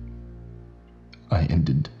did. I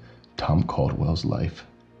ended Tom Caldwell's life.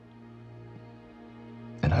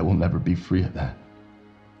 And I will never be free of that.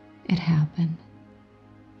 It happened.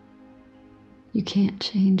 You can't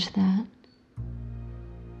change that.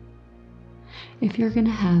 If you're gonna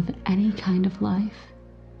have any kind of life,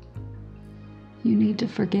 you need to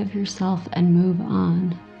forgive yourself and move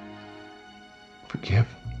on. Forgive?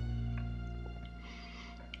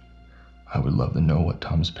 I would love to know what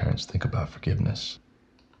Tom's parents think about forgiveness.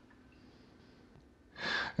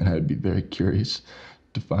 And I'd be very curious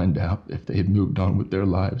to find out if they had moved on with their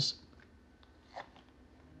lives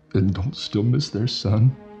and don't still miss their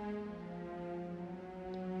son.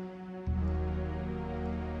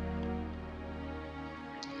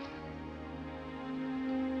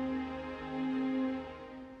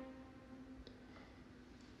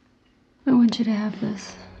 I want you to have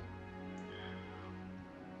this.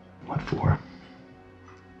 What for?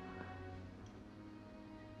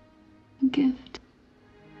 A gift.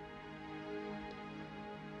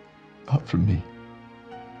 Up from me.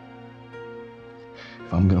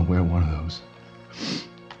 If I'm gonna wear one of those,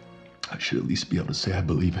 I should at least be able to say I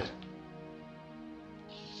believe it.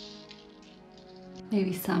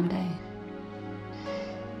 Maybe someday.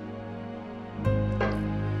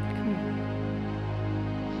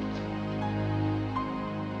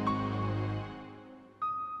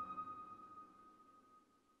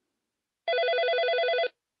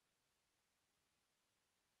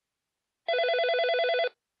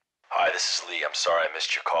 Hi, this is Lee. I'm sorry I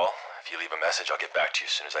missed your call. If you leave a message, I'll get back to you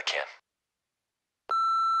as soon as I can.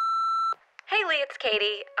 Hey, Lee, it's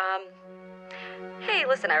Katie. Hey,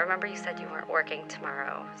 listen, I remember you said you weren't working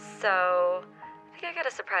tomorrow, so I think I got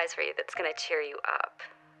a surprise for you that's gonna cheer you up.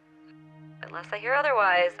 Unless I hear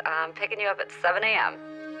otherwise, I'm picking you up at 7 a.m.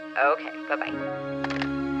 Okay, bye-bye.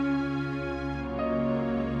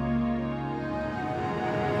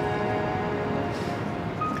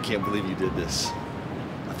 I can't believe you did this.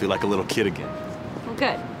 I feel like a little kid again. Well,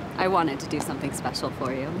 good. I wanted to do something special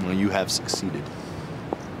for you. Well, you have succeeded.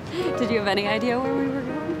 Did you have any idea where we were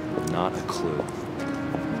going? Not a clue. Well,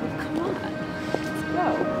 come on. Let's go.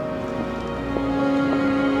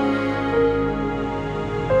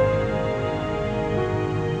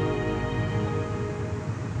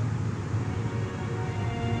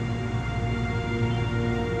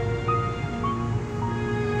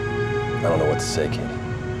 I don't know what to say, Katie.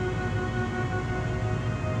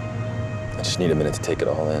 I just need a minute to take it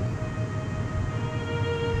all in.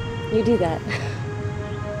 You do that.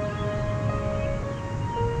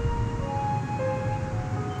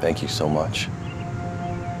 Thank you so much.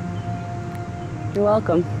 You're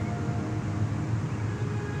welcome.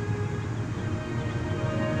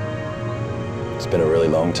 It's been a really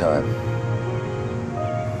long time.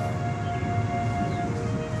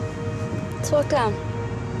 Let's walk down.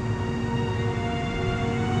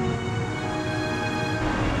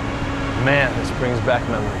 Man, this brings back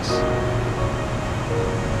memories.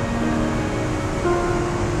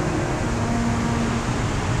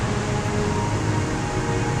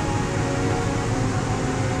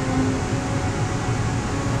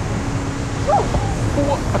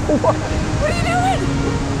 What are you doing?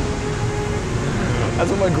 That's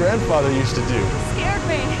what my grandfather used to do. Scared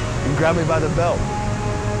me. He grabbed me by the belt.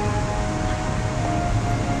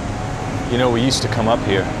 You know, we used to come up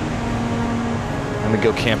here. And we'd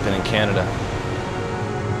go camping in Canada.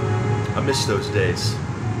 I miss those days.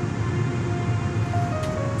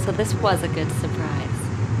 So this was a good surprise.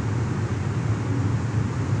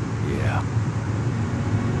 Yeah.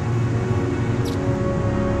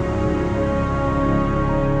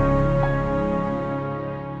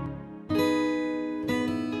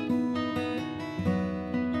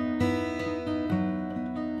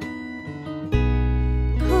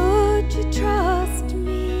 Could you trust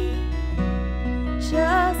me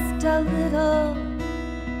just a little?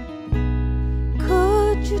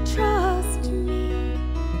 Could you trust me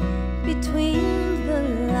between the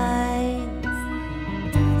lines?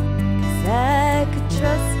 'Cause I could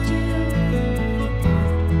trust you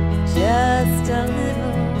just a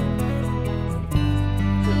little,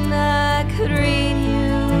 and I could read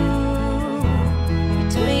you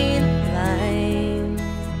between the lines.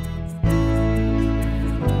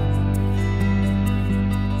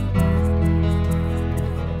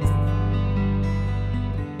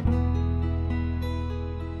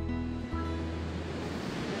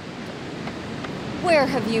 Where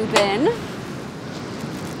have you been?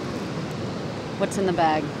 What's in the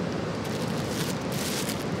bag?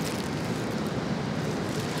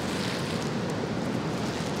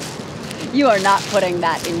 You are not putting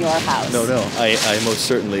that in your house. No, I most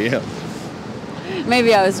certainly am.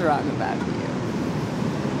 Maybe I was wrong about you.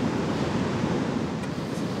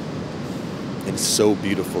 It's so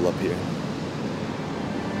beautiful up here.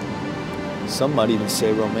 Some might even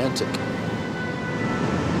say romantic.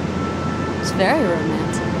 It's very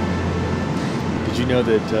romantic. Did you know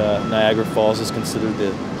that Niagara Falls is considered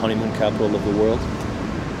the honeymoon capital of the world?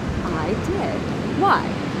 I did. Why?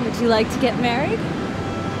 Would you like to get married?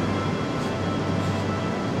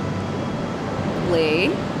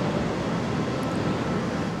 Lee?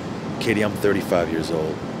 Katie, I'm 35 years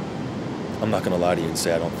old. I'm not gonna lie to you and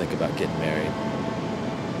say I don't think about getting married.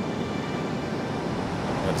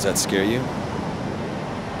 Now, does that scare you?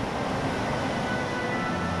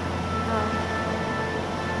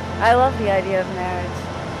 I love the idea of marriage.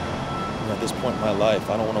 You know, at this point in my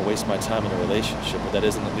life, I don't want to waste my time in a relationship, but that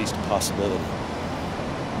isn't at least a possibility.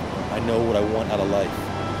 I know what I want out of life.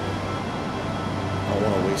 I don't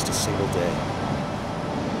want to waste a single day.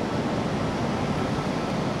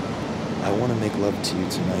 I want to make love to you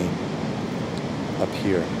tonight, up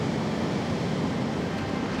here.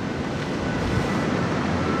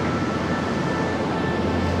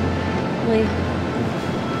 Lee,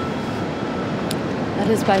 that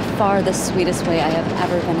is by far the sweetest way I have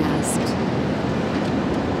ever been asked.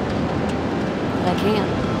 But I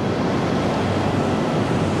can't.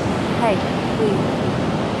 Hey, Lee,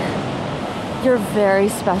 you're very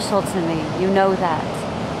special to me. You know that.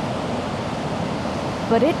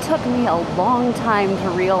 But it took me a long time to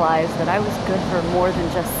realize that I was good for more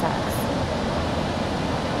than just sex.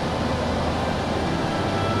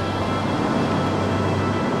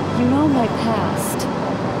 know my past.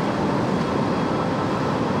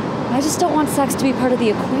 I just don't want sex to be part of the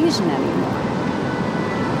equation anymore.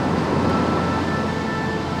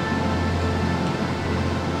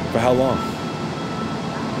 For how long?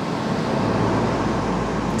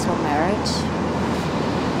 Until marriage.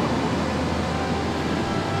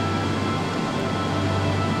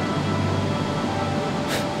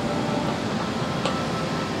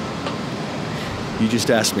 You just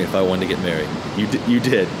asked me if I wanted to get married. You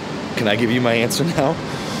did. Can I give you my answer now?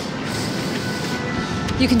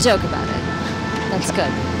 You can joke about it. That's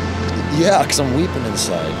good. Yeah, because I'm weeping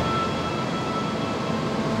inside.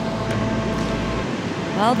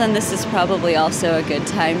 Well, then this is probably also a good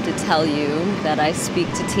time to tell you that I speak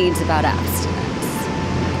to teens about abstinence.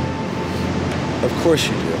 Of course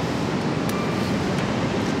you do.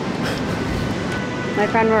 My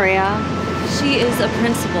friend Maria, she is a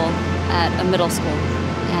principal at a middle school,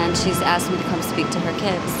 and she's asked me to come speak to her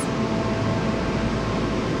kids.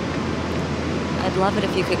 I'd love it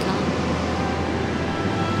if you could come.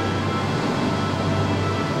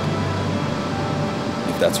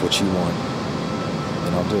 If that's what you want,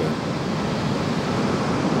 then I'll do it.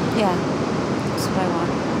 Yeah, that's what I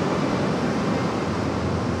want.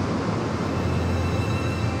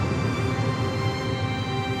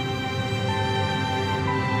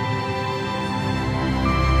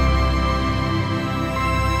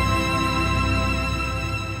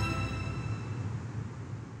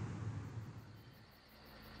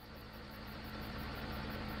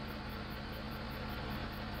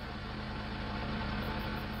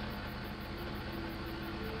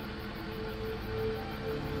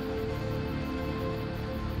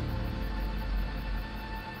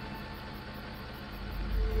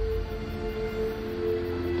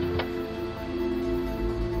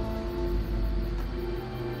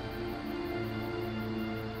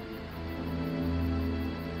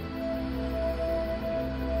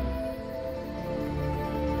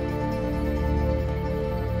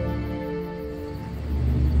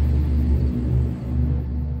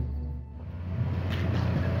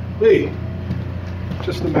 Lee,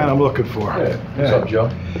 just the man I'm looking for. Hey, what's up,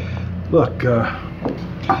 Joe? Look,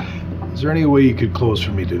 is there any way you could close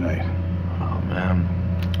for me tonight? Oh, man,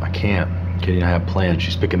 I can't. Kitty and I have plans.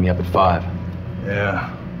 She's picking me up at 5.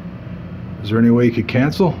 Yeah. Is there any way you could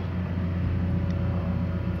cancel?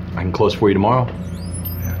 I can close for you tomorrow.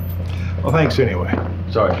 Yeah. Well, thanks anyway.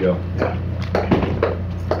 Sorry, Joe. Yeah.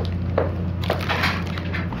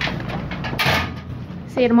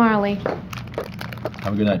 See you tomorrow, Lee.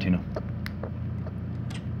 Have a good night, Tina.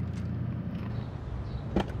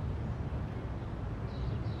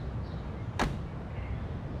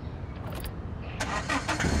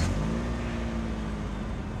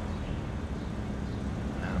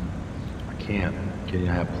 I can't. Kitty and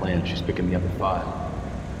I have plans. She's picking me up at 5.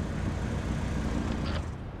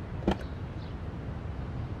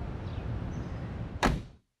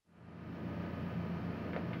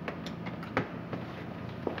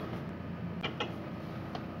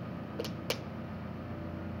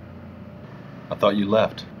 I thought you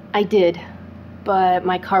left. I did, but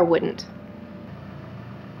my car wouldn't.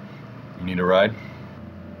 You need a ride?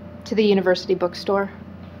 To the university bookstore.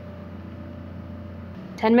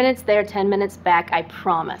 10 minutes there, 10 minutes back, I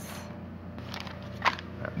promise.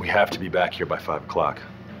 We have to be back here by 5 o'clock.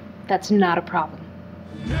 That's not a problem.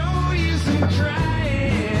 No use in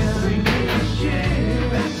trying to share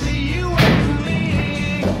back to you and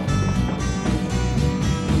me.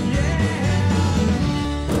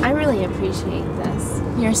 I really appreciate this.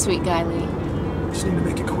 You're a sweet guy, Lee. Just need to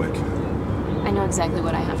make it quick. I know exactly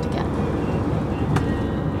what I have to get.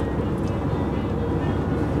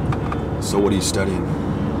 So what are you studying?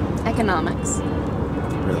 Economics.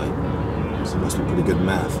 Really? So you must be pretty good at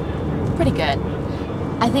math. Pretty good.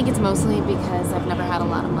 I think it's mostly because I've never had a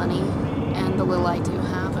lot of money, and the little I do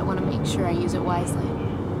have, I want to make sure I use it wisely.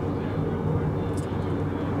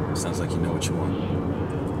 Sounds like you know what you want.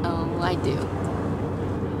 Oh, I do.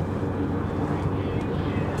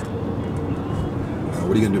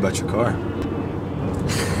 What are you gonna do about your car?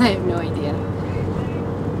 I have no idea.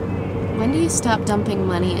 When do you stop dumping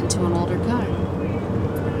money into an older car?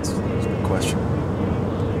 That's a good question.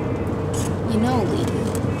 You know, Lee,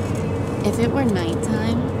 if it were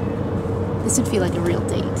nighttime, this would feel like a real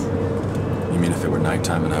date. You mean if it were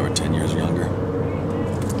nighttime and I were 10 years younger?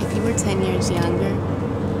 If you were 10 years younger,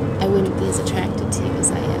 I wouldn't be as attracted to you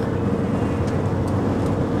as I am.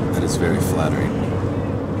 That is very flattering.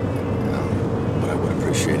 But I would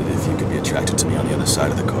appreciate it if you could be attracted to me on the other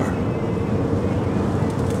side of the car.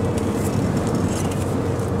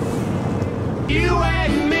 You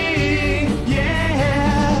and me,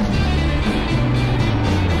 yeah.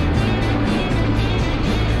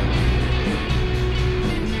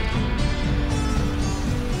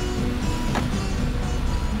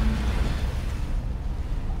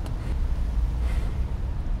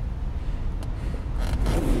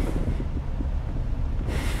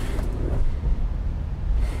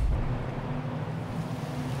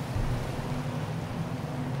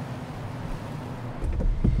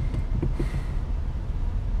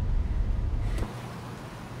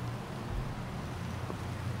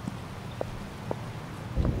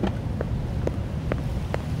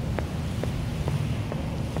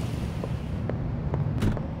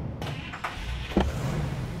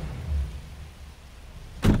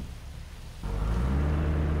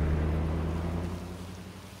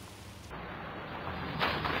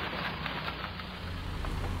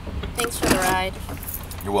 Thanks for the ride.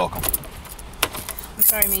 You're welcome. I'm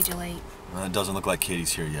sorry I made you late. It doesn't look like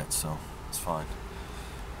Katie's here yet, so it's fine.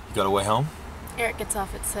 You got a way home? Eric gets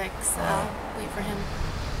off at 6. I'll wait for him.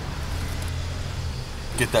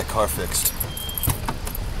 Get that car fixed.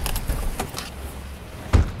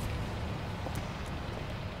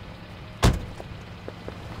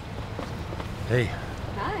 Hey.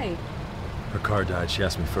 Hi. Her car died. She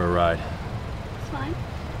asked me for a ride. It's fine.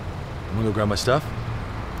 I'm gonna go grab my stuff.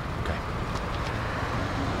 Okay.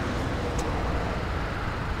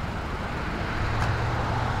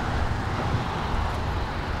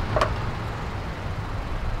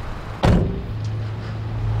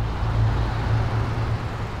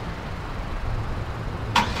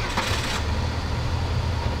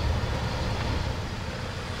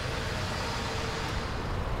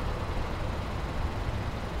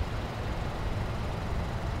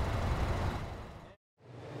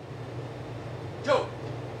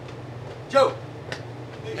 Joe!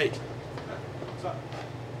 Hey. What's up?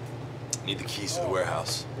 Need the keys to the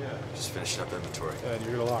warehouse. Yeah. Just finishing up inventory. Yeah,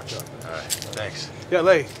 you're gonna lock up. All right. Thanks. Yeah,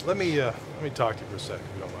 let me talk to you for a second,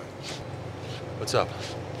 if you don't mind. What's up?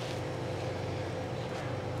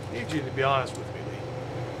 I need you to be honest with me,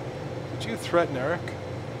 Lee. Did you threaten Eric?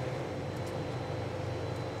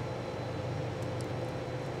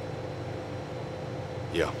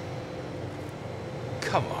 Yeah.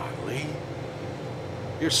 Come on, Lee.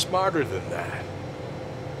 You're smarter than that.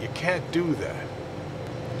 You can't do that.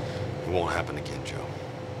 It won't happen again, Joe.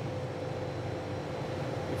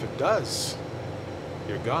 If it does,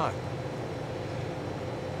 you're gone.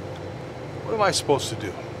 What am I supposed to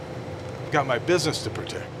do? I've got my business to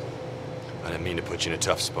protect. I didn't mean to put you in a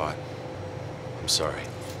tough spot. I'm sorry.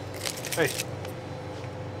 Hey,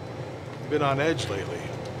 you've been on edge lately.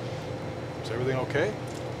 Is everything okay?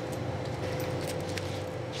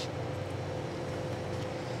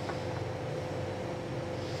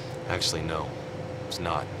 Actually, no. It's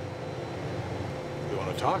not. You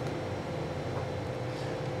want to talk?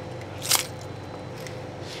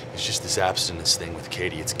 It's just this abstinence thing with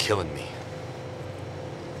Katie. It's killing me.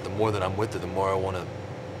 The more that I'm with her, the more I want to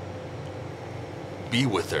be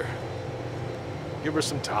with her. Give her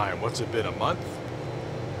some time. What's it been, a month?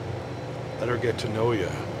 Let her get to know you.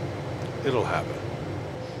 It'll happen.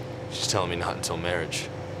 She's telling me not until marriage.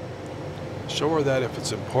 Show her that if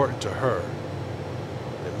it's important to her,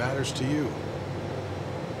 it matters to you.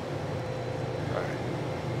 All right.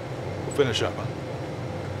 We'll finish up, huh?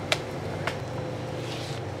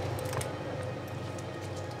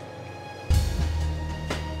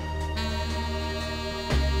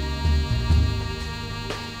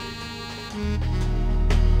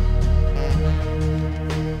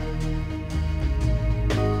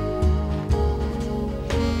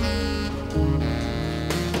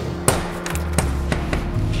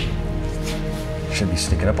 Shouldn't be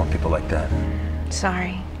sneaking up on people like that.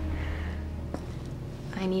 Sorry.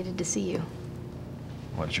 I needed to see you.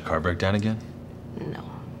 What, did your car break down again? No.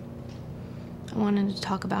 I wanted to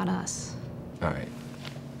talk about us. All right.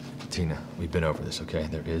 Tina, we've been over this, okay?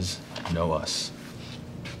 There is no us.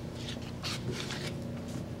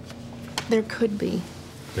 There could be.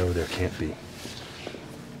 No, there can't be.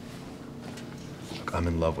 Look, I'm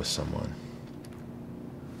in love with someone.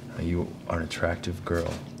 Now, you are an attractive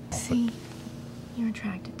girl. See? You're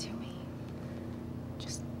attracted to me.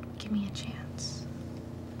 Just give me a chance.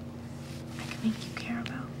 I can make you care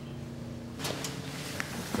about me.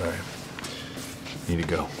 All right. Need to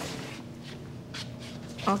go.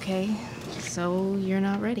 Okay, so you're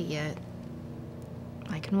not ready yet.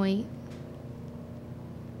 I can wait.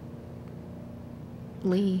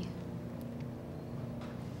 Lee.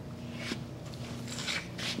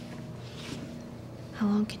 How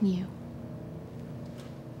long can you?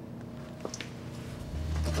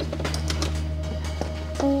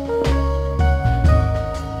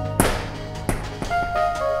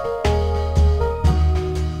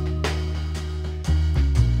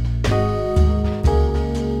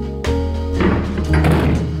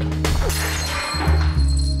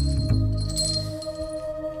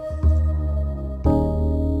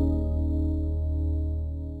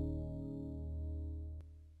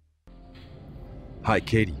 Hi,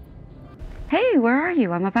 Katie. Hey, where are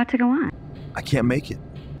you? I'm about to go on. I can't make it.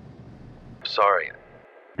 Sorry.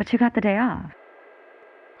 But you got the day off.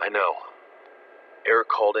 I know. Eric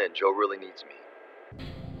called in. Joe really needs me.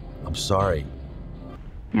 I'm sorry.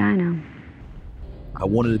 Yeah, I know. I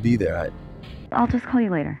wanted to be there. I'll just call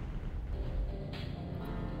you later.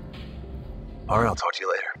 All right, I'll talk to you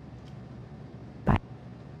later.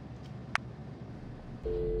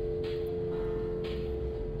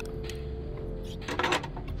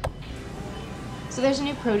 So So there's a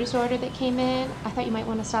new produce order that came in. I thought you might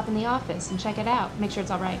want to stop in the office and check it out. Make sure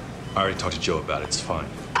it's all right. I already talked to Joe about it. It's fine.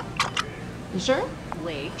 You sure?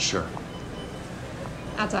 Lee. Sure.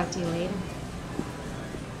 I'll talk to you later.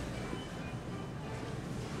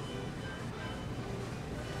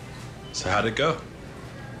 So how'd it go?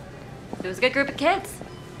 It was a good group of kids.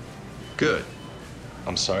 Good.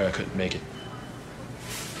 I'm sorry I couldn't make it.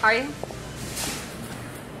 Are you?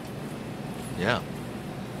 Yeah.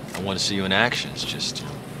 I want to see you in action. It's just...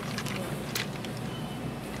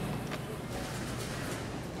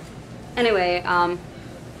 Anyway,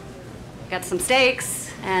 got some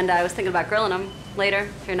steaks, and I was thinking about grilling them later,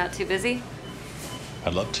 if you're not too busy.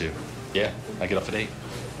 I'd love to. Yeah, I get off at 8.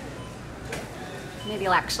 Maybe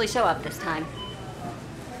you'll actually show up this time.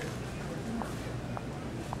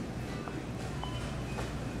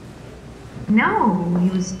 No, he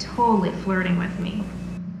was totally flirting with me.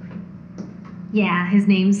 Yeah, his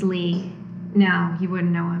name's Lee. No, you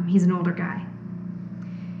wouldn't know him. He's an older guy.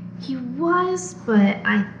 He was, but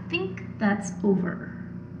I think that's over.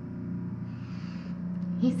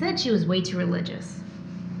 He said she was way too religious.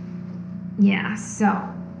 Yeah, so,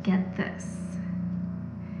 get this.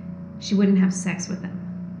 She wouldn't have sex with him.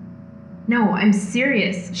 No, I'm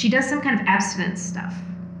serious. She does some kind of abstinence stuff.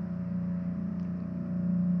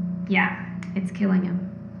 Yeah, it's killing him.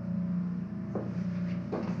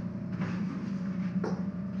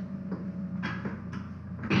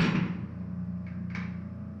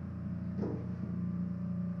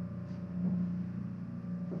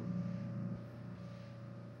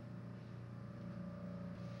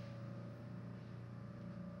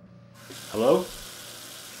 Hello?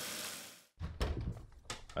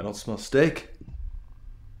 I don't smell steak.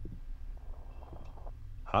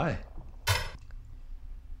 Hi.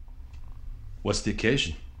 What's the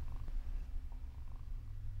occasion?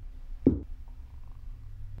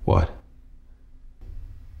 What?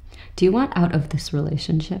 Do you want out of this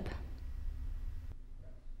relationship?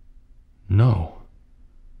 No.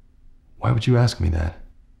 Why would you ask me that?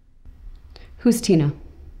 Who's Tina?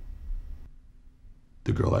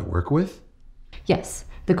 The girl I work with? Yes,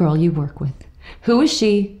 the girl you work with. Who is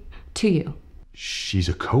she to you? She's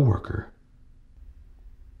a coworker.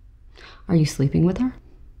 Are you sleeping with her?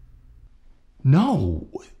 No.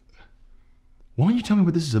 Why don't you tell me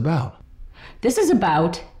what this is about? This is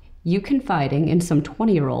about you confiding in some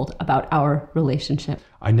 20-year-old about our relationship.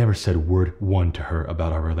 I never said word one to her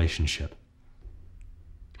about our relationship.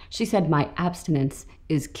 She said my abstinence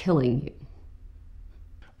is killing you.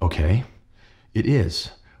 Okay, it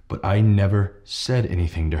is, but I never said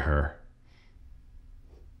anything to her.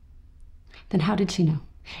 Then how did she know?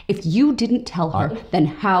 If you didn't tell her, then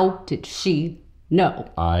how did she know?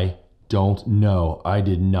 I don't know. I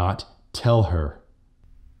did not tell her.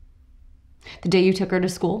 The day you took her to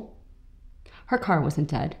school, her car wasn't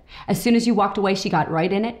dead. As soon as you walked away, she got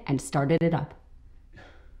right in it and started it up.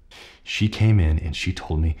 She came in and she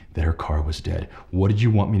told me that her car was dead. What did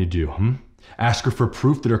you want me to do, Ask her for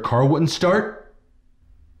proof that her car wouldn't start?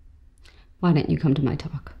 Why didn't you come to my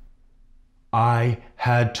talk? I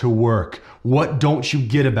had to work. What don't you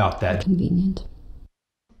get about that? Convenient.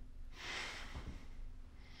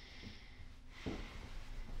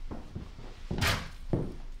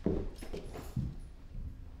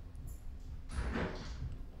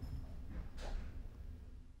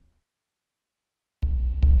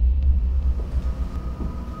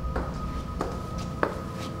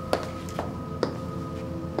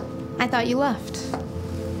 I thought you left.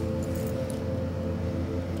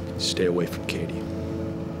 Stay away from Katie.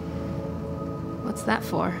 What's that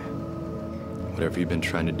for? Whatever you've been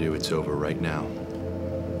trying to do, it's over right now.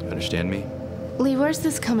 Understand me? Lee, where's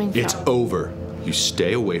this coming from? It's over. You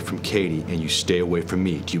stay away from Katie and you stay away from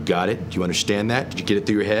me. Do you got it? Do you understand that? Did you get it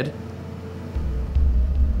through your head?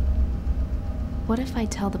 What if I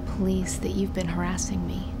tell the police that you've been harassing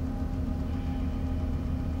me?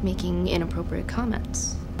 Making inappropriate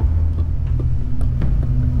comments?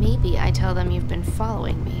 Maybe I tell them you've been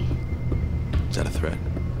following me. Is that a threat?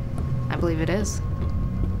 I believe it is.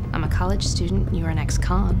 I'm a college student, you're an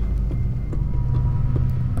ex-con.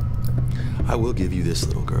 I will give you this,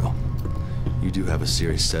 little girl. You do have a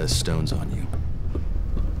serious set of stones on you.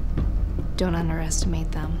 Don't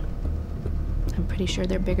underestimate them. I'm pretty sure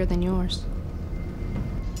they're bigger than yours.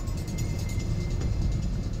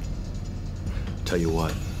 Tell you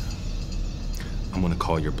what, I'm gonna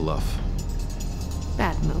call your bluff.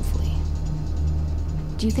 Bad move, Lee.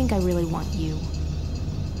 Do you think I really want you?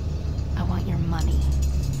 I want your money.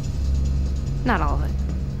 Not all of it.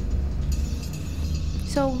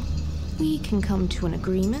 So, we can come to an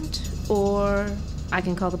agreement, or I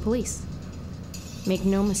can call the police. Make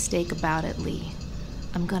no mistake about it, Lee.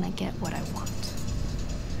 I'm gonna get what I want.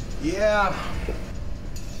 Yeah.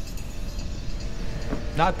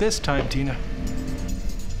 Not this time, Tina.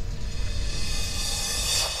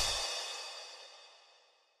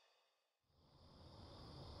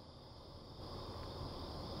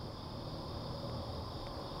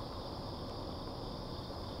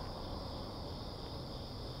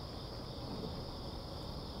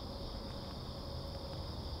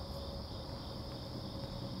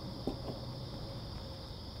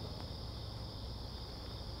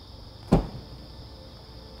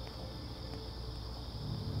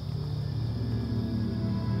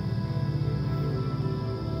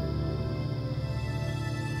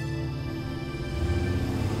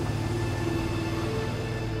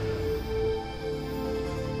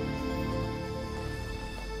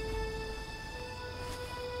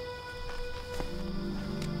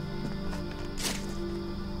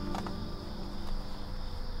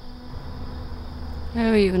 I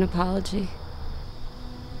owe you an apology.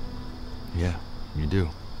 Yeah, you do.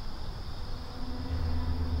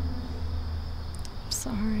 I'm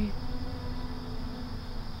sorry.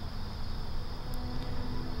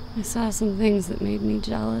 I saw some things that made me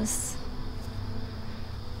jealous.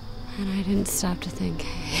 And I didn't stop to think,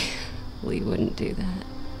 hey, Lee wouldn't do that.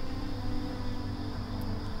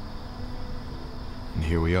 And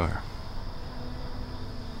here we are.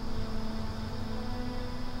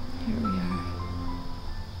 Here we are.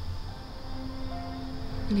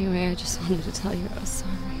 Anyway, I just wanted to tell you I was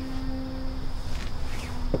sorry.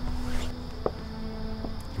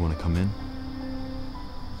 You want to come in?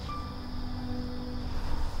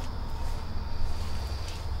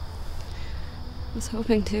 I was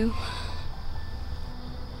hoping to.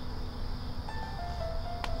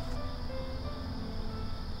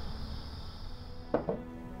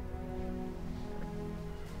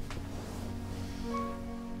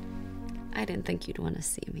 I didn't think you'd want to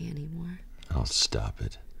see me anymore. Oh, stop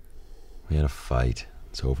it. We had a fight.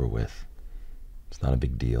 It's over with. It's not a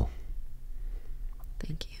big deal.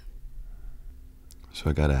 Thank you. So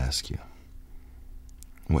I gotta ask you,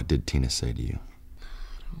 what did Tina say to you?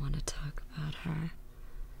 I don't want to talk about her.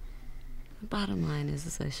 The bottom line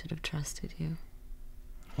is I should have trusted you.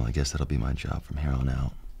 Well, I guess that'll be my job from here on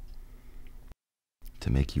out.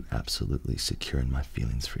 To make you absolutely secure in my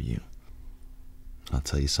feelings for you. I'll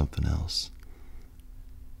tell you something else.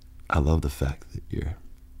 I love the fact that you're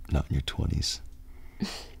not in your 20s.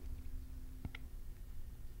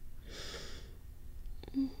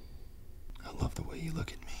 I love the way you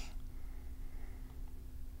look at me.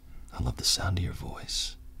 I love the sound of your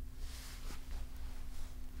voice.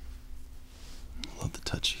 I love the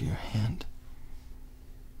touch of your hand.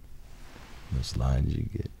 Those lines you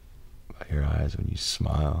get by your eyes when you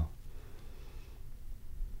smile.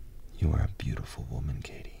 You are a beautiful woman,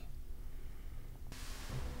 Katie.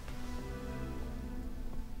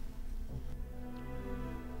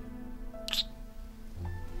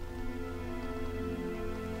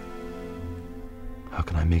 How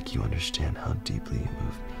can I make you understand how deeply you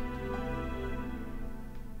move me?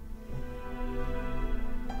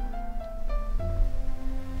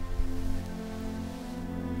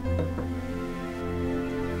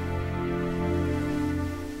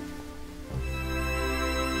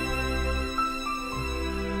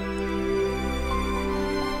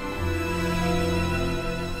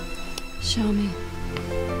 Show me.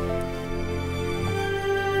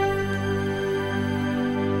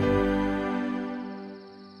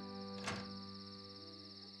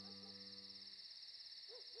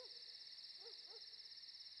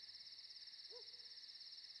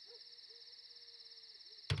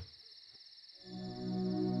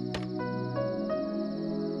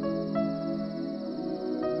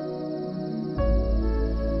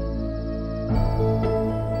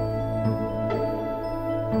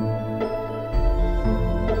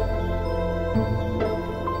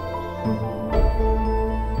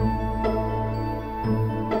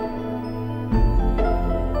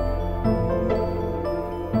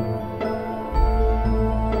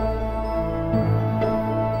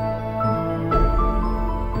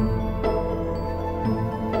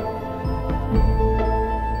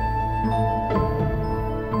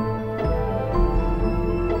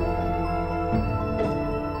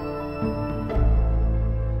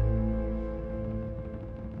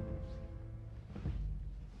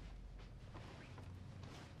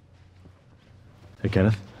 Hey,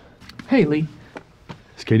 Kenneth. Hey, Lee.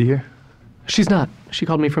 Is Katie here? She's not. She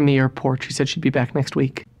called me from the airport. She said she'd be back next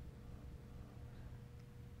week.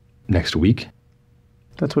 Next week?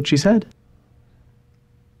 That's what she said.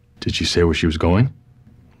 Did she say where she was going?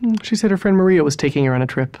 She said her friend Maria was taking her on a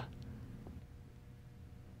trip.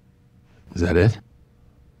 Is that it?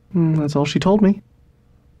 That's all she told me.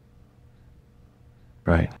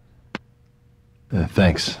 Right.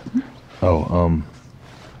 Thanks. Oh,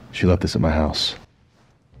 she left this at my house.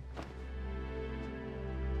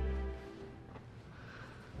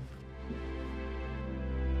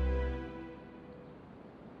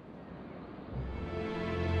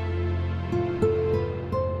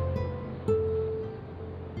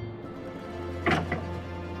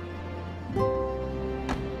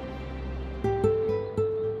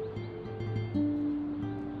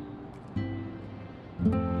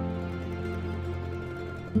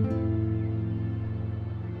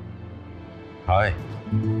 Hi.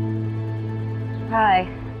 Hi.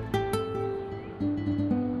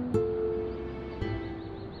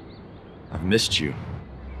 I've missed you.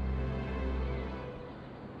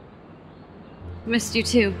 Missed you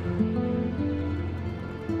too.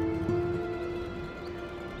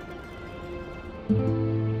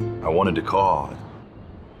 I wanted to call.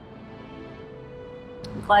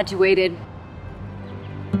 I'm glad you waited.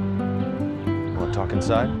 Want to talk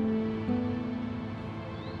inside?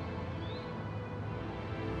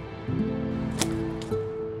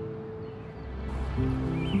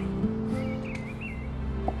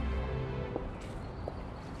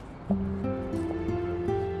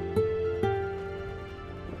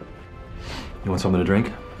 You want something to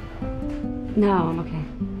drink? No, I'm okay.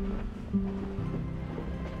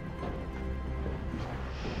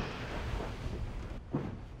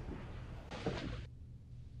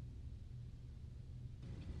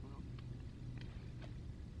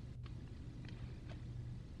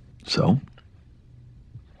 So?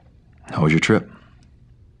 How was your trip?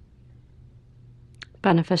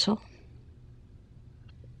 Beneficial.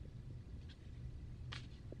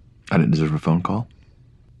 I didn't deserve a phone call.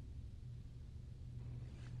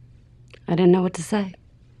 I didn't know what to say.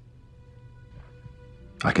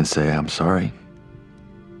 I can say I'm sorry.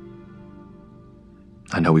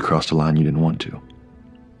 I know we crossed a line you didn't want to.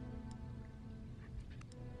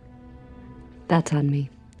 That's on me.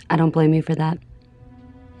 I don't blame you for that.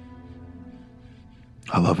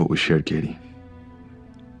 I love what we shared, Katie.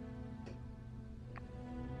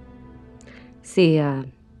 See,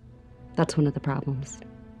 that's one of the problems.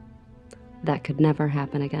 That could never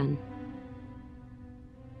happen again.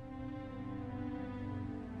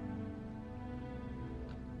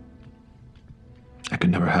 That could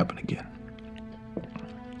never happen again.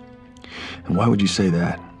 And why would you say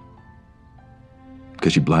that?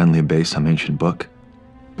 Because you blindly obey some ancient book?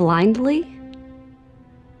 Blindly?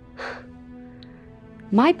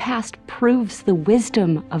 My past proves the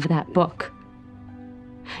wisdom of that book.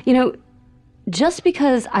 You know, just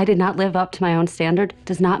because I did not live up to my own standard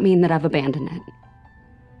does not mean that I've abandoned it.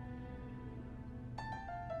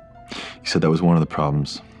 You said that was one of the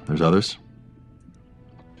problems. There's others?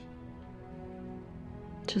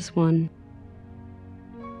 Just one.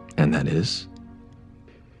 And that is?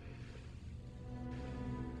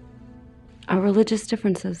 Our religious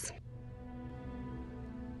differences.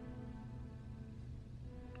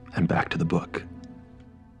 And back to the book.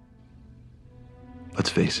 Let's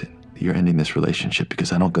face it, you're ending this relationship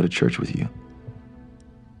because I don't go to church with you.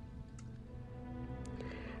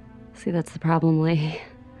 See, that's the problem, Lee.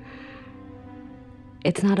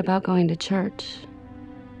 It's not about going to church.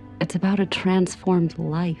 It's about a transformed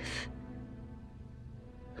life.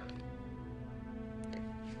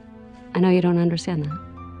 I know you don't understand that.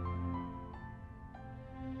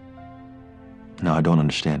 No, I don't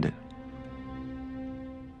understand it.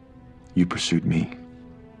 You pursued me.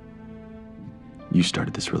 You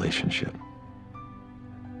started this relationship.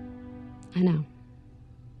 I know.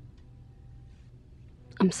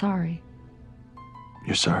 I'm sorry.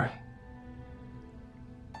 You're sorry.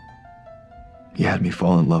 You had me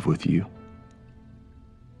fall in love with you.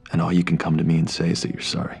 And all you can come to me and say is that you're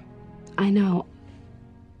sorry. I know.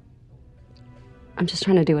 I'm just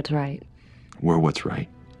trying to do what's right. We're what's right.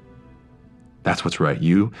 That's what's right.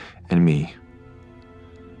 You and me.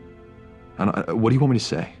 What do you want me to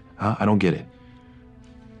say? Huh? I don't get it.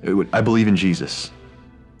 I believe in Jesus.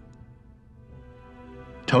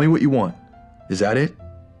 Tell me what you want. Is that it?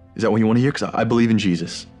 Is that what you want to hear? Because I believe in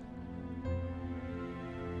Jesus.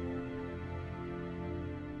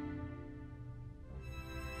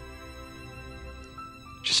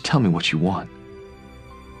 Just tell me what you want.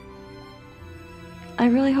 I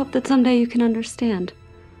really hope that someday you can understand.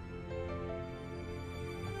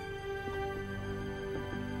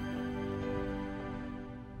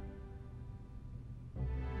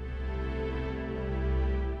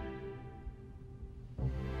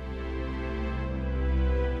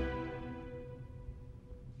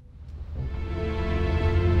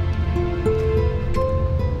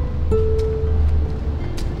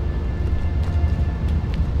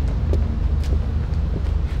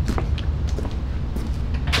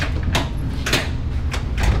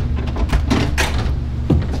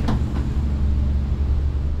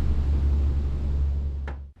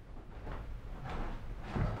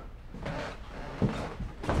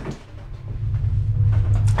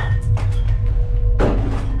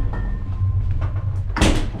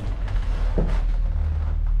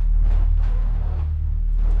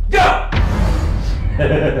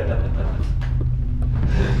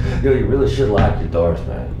 Yo, you really should lock your doors,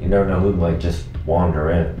 man. You never know who might just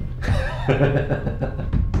wander in.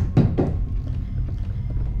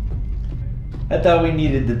 I thought we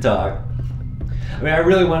needed to talk. I mean, I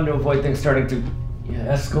really wanted to avoid things starting to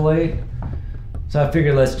escalate. So I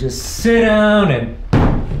figured let's just sit down and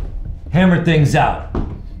hammer things out.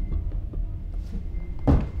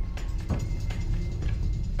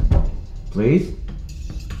 Please?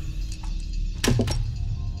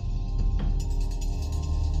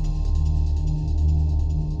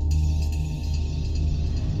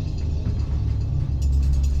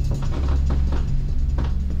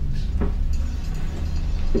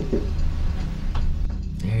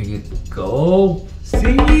 There you go.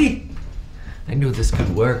 See? I knew this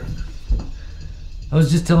could work. I was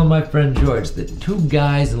just telling my friend George that two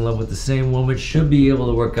guys in love with the same woman should be able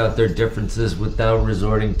to work out their differences without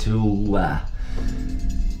resorting to, I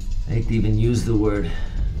hate to even use the word,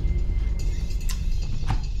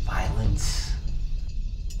 violence.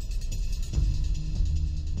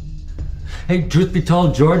 Hey, truth be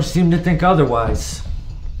told, George seemed to think otherwise.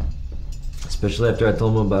 Especially after I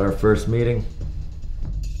told him about our first meeting.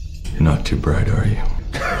 You're not too bright, are you?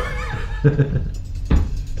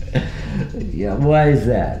 Yeah, why is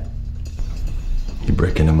that? You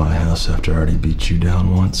break into my house after I already beat you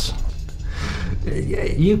down once.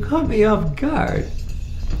 You caught me off guard.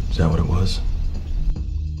 Is that what it was?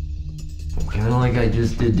 Kind of like I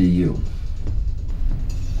just did to you.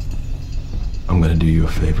 I'm gonna do you a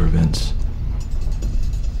favor, Vince.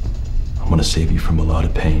 I'm gonna save you from a lot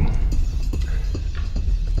of pain.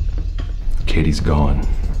 Katie's gone.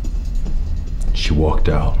 She walked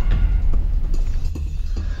out.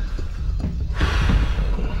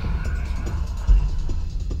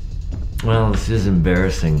 Well, this is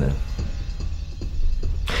embarrassing then.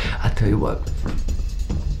 I'll tell you what.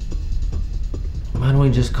 Why don't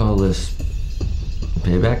we just call this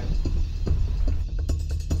payback?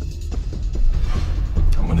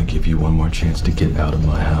 I'm gonna give you one more chance to get out of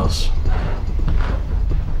my house.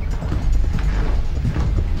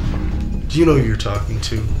 Do you know who you're talking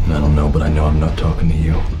to? I don't know, but I know I'm not talking to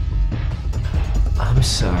you. I'm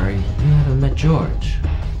sorry, you haven't met George.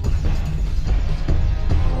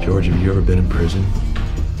 George, have you ever been in prison?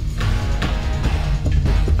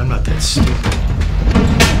 I'm not that stupid.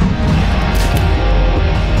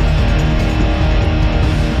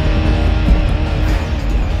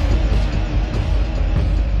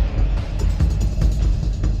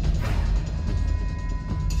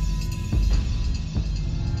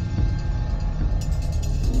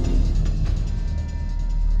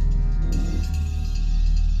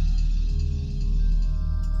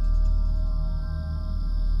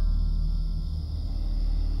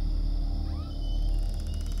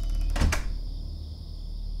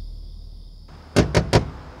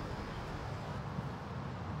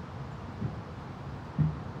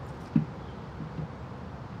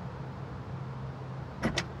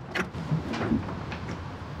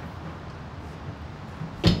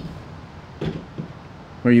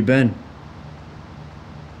 Where you been?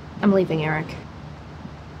 I'm leaving, Eric.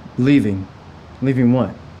 Leaving? Leaving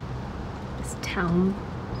what? This town,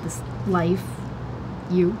 this life,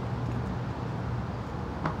 you.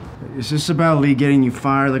 Is this about Lee getting you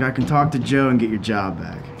fired? Like I can talk to Joe and get your job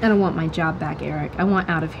back. I don't want my job back, Eric. I want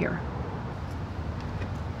out of here.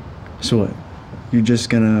 So what? You're just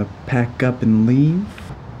gonna pack up and leave?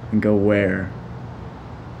 And go where?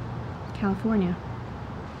 California.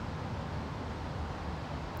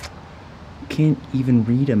 Can't even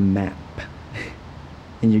read a map.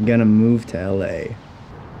 And you're gonna move to LA.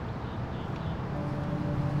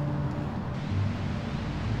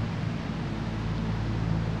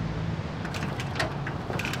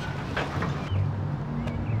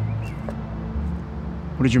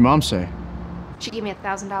 What did your mom say? She gave me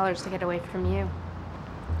 $1,000 to get away from you.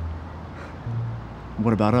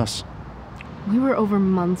 What about us? We were over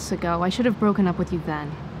months ago. I should have broken up with you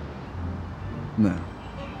then. No.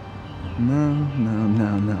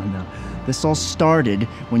 No. This all started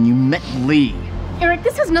when you met Lee. Eric,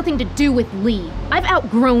 this has nothing to do with Lee. I've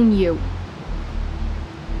outgrown you.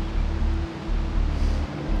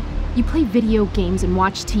 You play video games and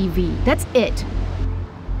watch TV. That's it.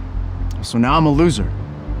 So now I'm a loser.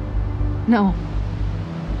 No.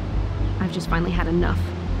 I've just finally had enough.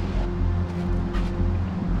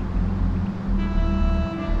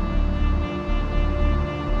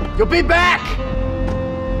 You'll be back!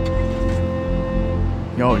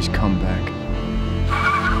 You always come back.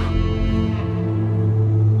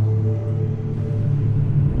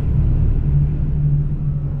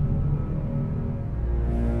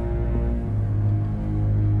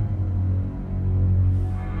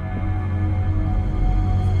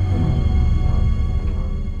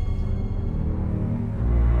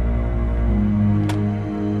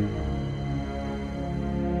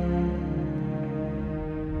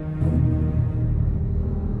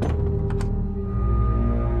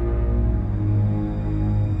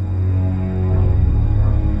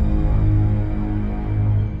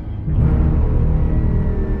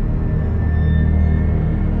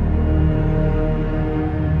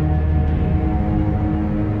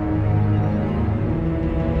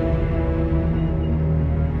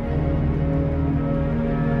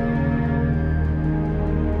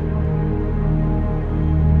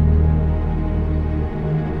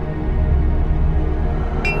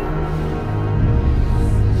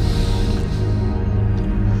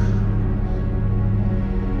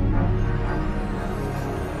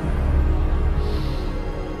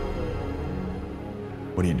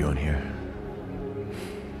 you doing here?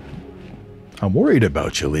 I'm worried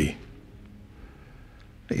about you, Lee.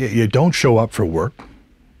 You don't show up for work.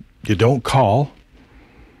 You don't call.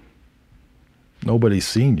 Nobody's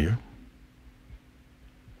seen you.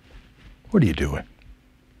 What are you doing?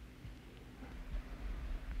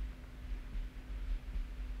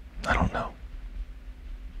 I don't know.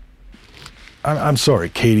 I'm sorry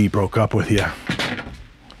Katie broke up with you.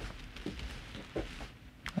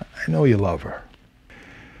 I know you love her.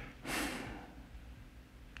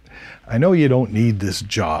 I know you don't need this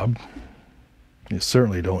job. You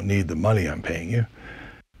certainly don't need the money I'm paying you.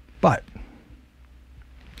 But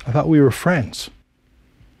I thought we were friends.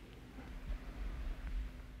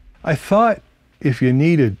 I thought if you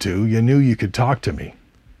needed to, you knew you could talk to me.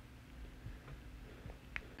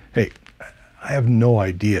 Hey, I have no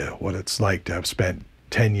idea what it's like to have spent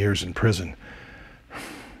 10 years in prison.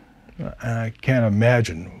 I can't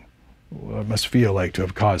imagine what it must feel like to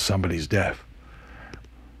have caused somebody's death.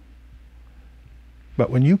 But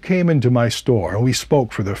when you came into my store and we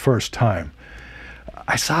spoke for the first time,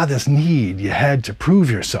 I saw this need you had to prove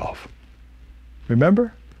yourself.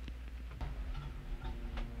 Remember?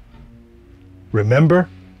 Remember?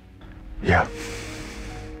 Yeah.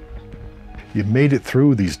 You made it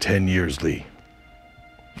through these 10 years, Lee.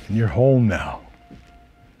 And you're home now.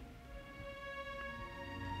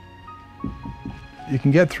 You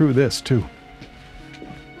can get through this, too.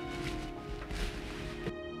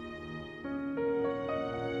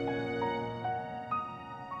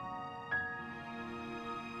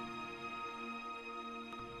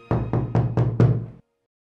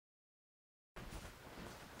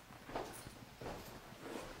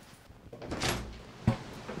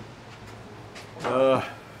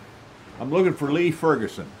 I'm looking for Lee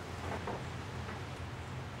Ferguson.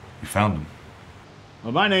 You found him.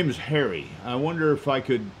 Well, my name is Harry. I wonder if I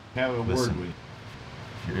could have a word with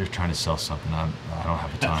you. You're trying to sell something. I don't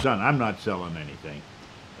have the time. Son, I'm not selling anything.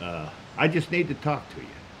 I just need to talk to you.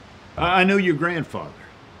 I knew your grandfather.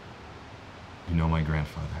 You know my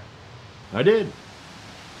grandfather? I did.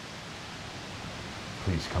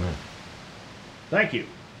 Please, come in. Thank you.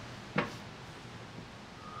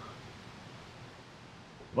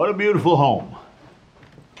 What a beautiful home.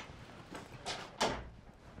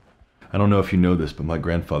 I don't know if you know this, but my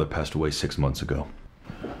grandfather passed away 6 months ago.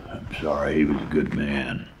 I'm sorry, he was a good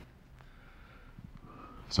man.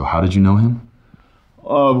 So how did you know him?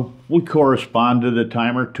 We corresponded a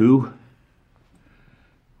time or two.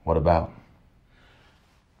 What about?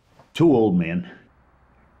 2 old men.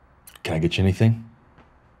 Can I get you anything?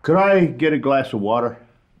 Could I get a glass of water?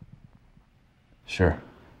 Sure.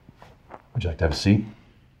 Would you like to have a seat?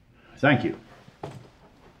 Thank you.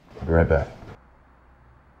 I'll be right back.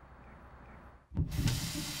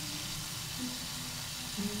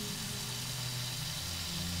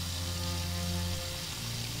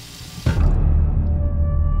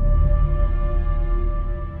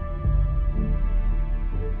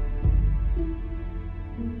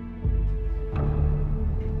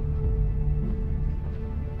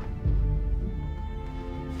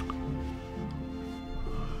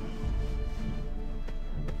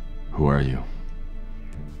 Who are you?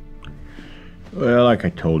 Well, like I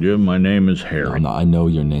told you, my name is Harry. No, I know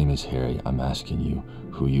your name is Harry. I'm asking you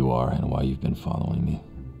who you are and why you've been following me.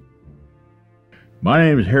 My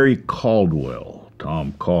name is Harry Caldwell.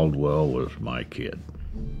 Tom Caldwell was my kid.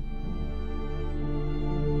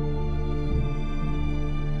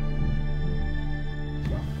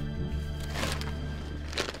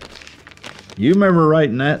 You remember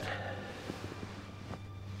writing that?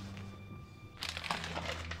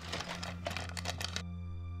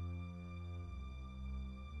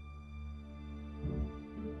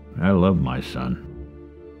 I love my son.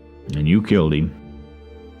 And you killed him.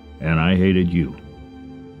 And I hated you.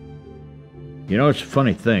 You know, it's a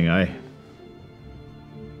funny thing. I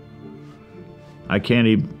can't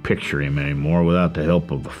even picture him anymore without the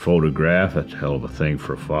help of a photograph. That's a hell of a thing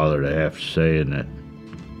for a father to have to say, isn't it?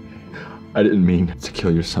 I didn't mean to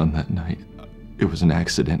kill your son that night. It was an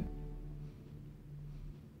accident.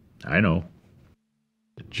 I know.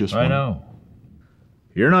 I know.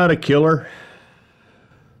 You're not a killer.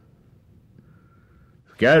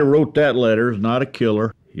 The guy who wrote that letter is not a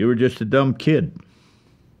killer. You were just a dumb kid.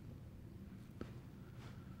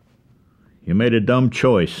 You made a dumb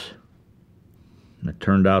choice. And it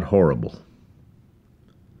turned out horrible.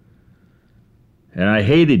 And I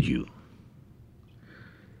hated you.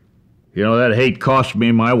 You know, that hate cost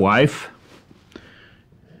me my wife,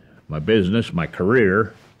 my business, my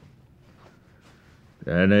career.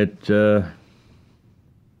 And it,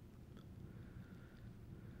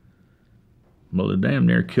 well, it damn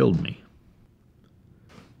near killed me.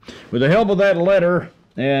 With the help of that letter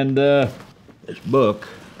and this book,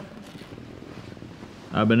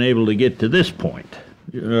 I've been able to get to this point.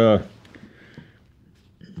 Did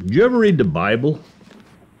you ever read the Bible?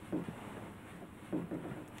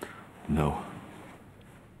 No.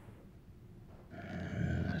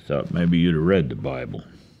 I thought maybe you'd have read the Bible.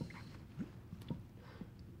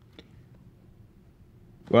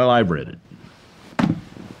 Well, I've read it.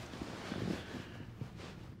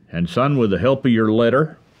 And son, with the help of your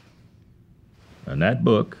letter and that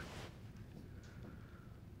book,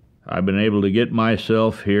 I've been able to get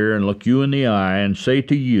myself here and look you in the eye and say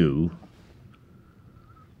to you,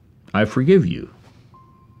 I forgive you.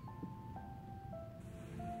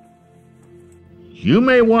 You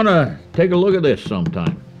may want to take a look at this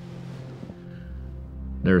sometime.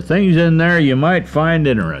 There are things in there you might find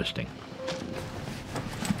interesting.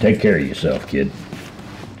 Take care of yourself, kid.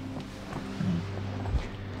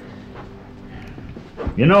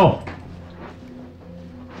 You know,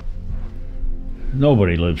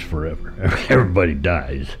 nobody lives forever. Everybody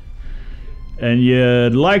dies. And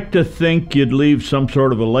you'd like to think you'd leave some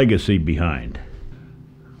sort of a legacy behind.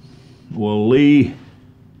 Well, Lee,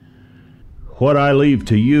 what I leave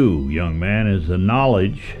to you, young man, is the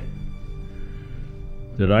knowledge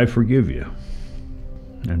that I forgive you.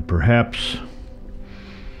 And perhaps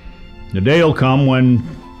the day will come when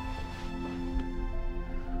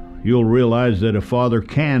you'll realize that a father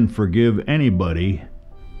can forgive anybody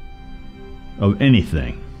of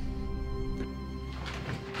anything.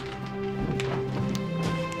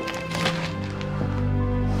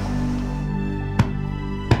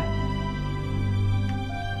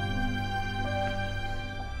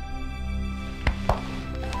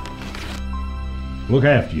 Look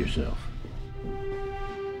after yourself.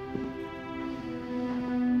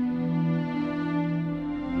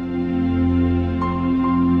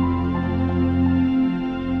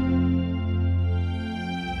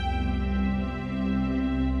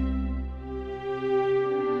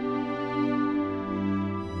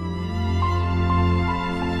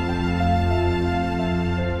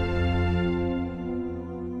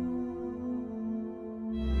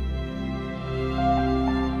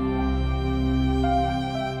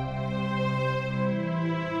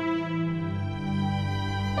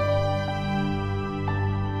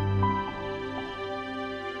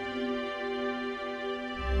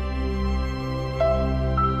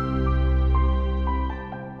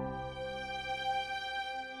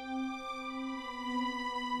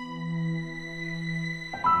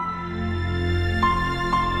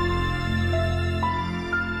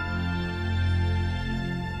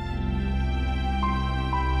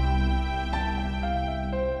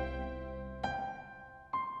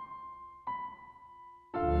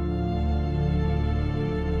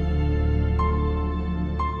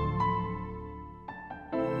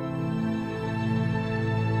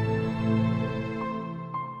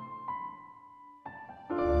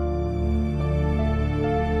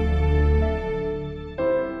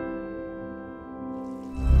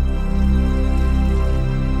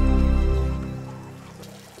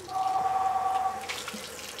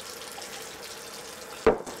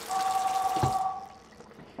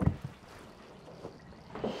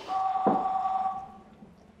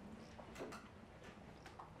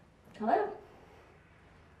 Hello?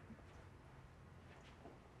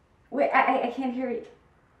 Wait, I can't hear you.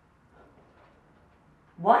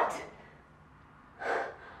 What?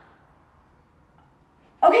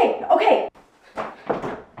 Okay, okay.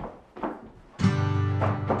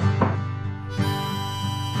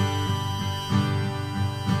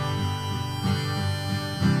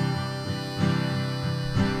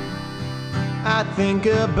 I think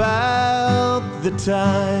about the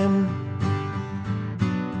time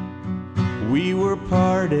we were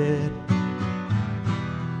parted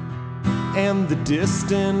and the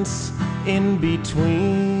distance in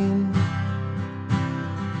between.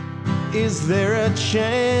 Is there a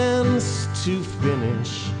chance to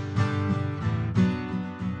finish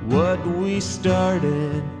what we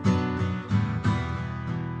started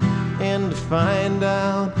and find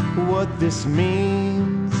out what this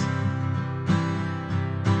means?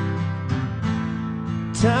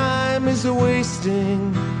 Time is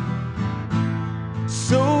wasting,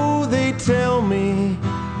 so they tell me.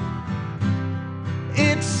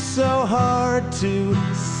 It's so hard to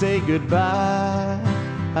say goodbye.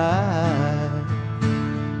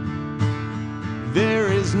 There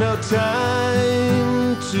is no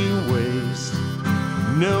time to waste,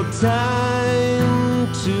 no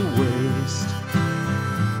time to waste.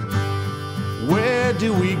 Where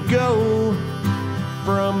do we go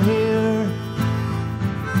from here?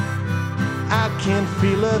 I can't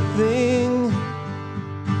feel a thing.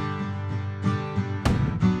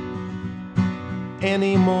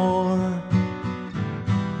 anymore.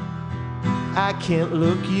 I can't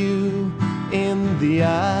look you in the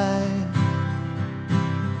eye,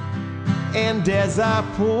 and as I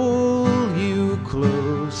pull you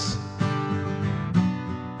close,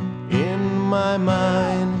 in my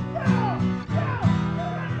mind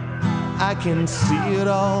I can see it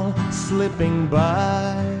all slipping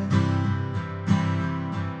by.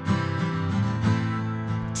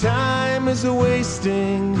 Time is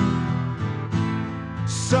wasting,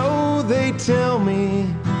 so they tell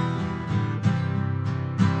me.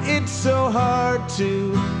 It's so hard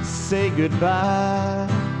to say goodbye.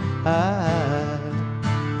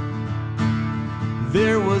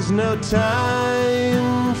 There was no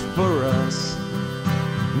time for us,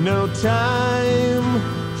 no time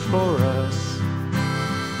for us.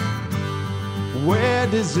 Where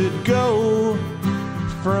does it go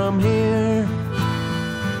from here?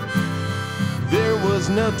 There was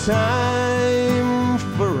no time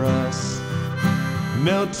for us,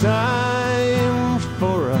 no time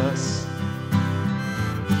for us.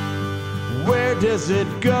 Where does it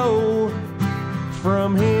go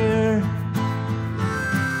from here?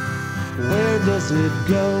 Where does it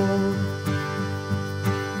go?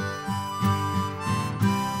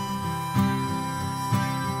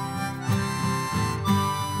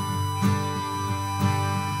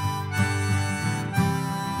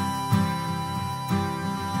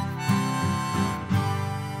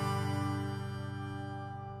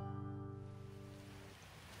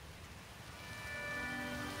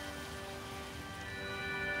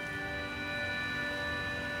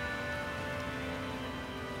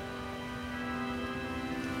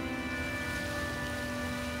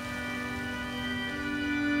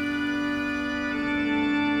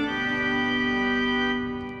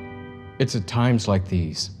 It's at times like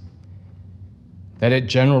these that it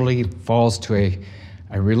generally falls to a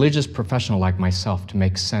religious professional like myself to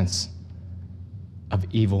make sense of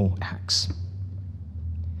evil acts,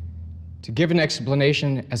 to give an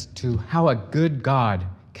explanation as to how a good God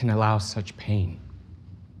can allow such pain.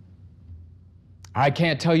 I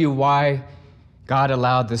can't tell you why God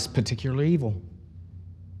allowed this particular evil.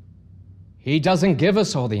 He doesn't give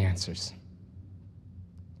us all the answers.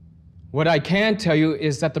 What I can tell you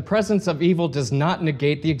is that the presence of evil does not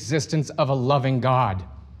negate the existence of a loving God.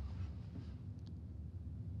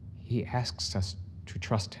 He asks us to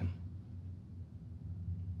trust him,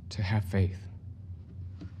 to have faith.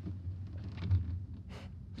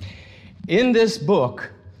 In this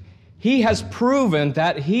book, he has proven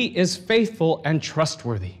that he is faithful and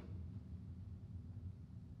trustworthy.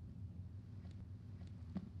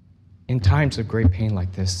 In times of great pain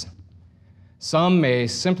like this, some may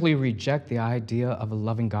simply reject the idea of a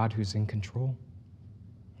loving God who's in control.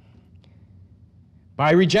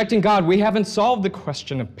 By rejecting God, we haven't solved the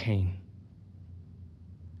question of pain.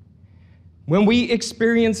 When we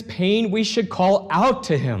experience pain, we should call out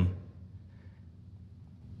to him.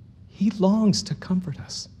 He longs to comfort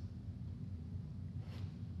us.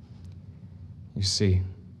 You see,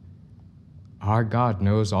 our God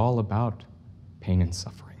knows all about pain and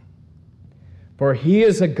suffering. For he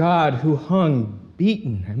is a God who hung,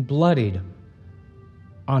 beaten, and bloodied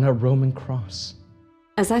on a Roman cross.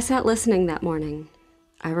 As I sat listening that morning,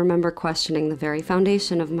 I remember questioning the very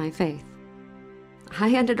foundation of my faith.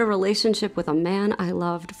 I ended a relationship with a man I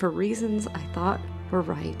loved for reasons I thought were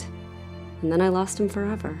right, and then I lost him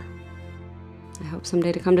forever. I hope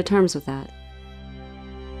someday to come to terms with that.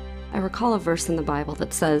 I recall a verse in the Bible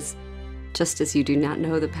that says, "Just as you do not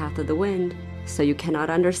know the path of the wind, so you cannot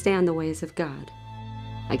understand the ways of God."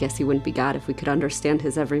 I guess he wouldn't be God if we could understand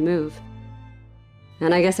his every move.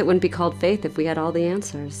 And I guess it wouldn't be called faith if we had all the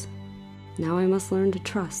answers. Now I must learn to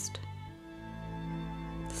trust.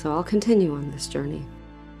 So I'll continue on this journey.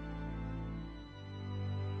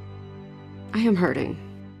 I am hurting,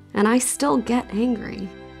 and I still get angry.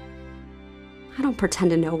 I don't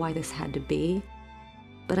pretend to know why this had to be,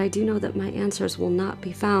 but I do know that my answers will not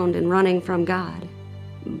be found in running from God,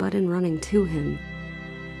 but in running to him.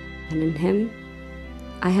 And in him,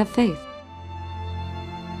 I have faith.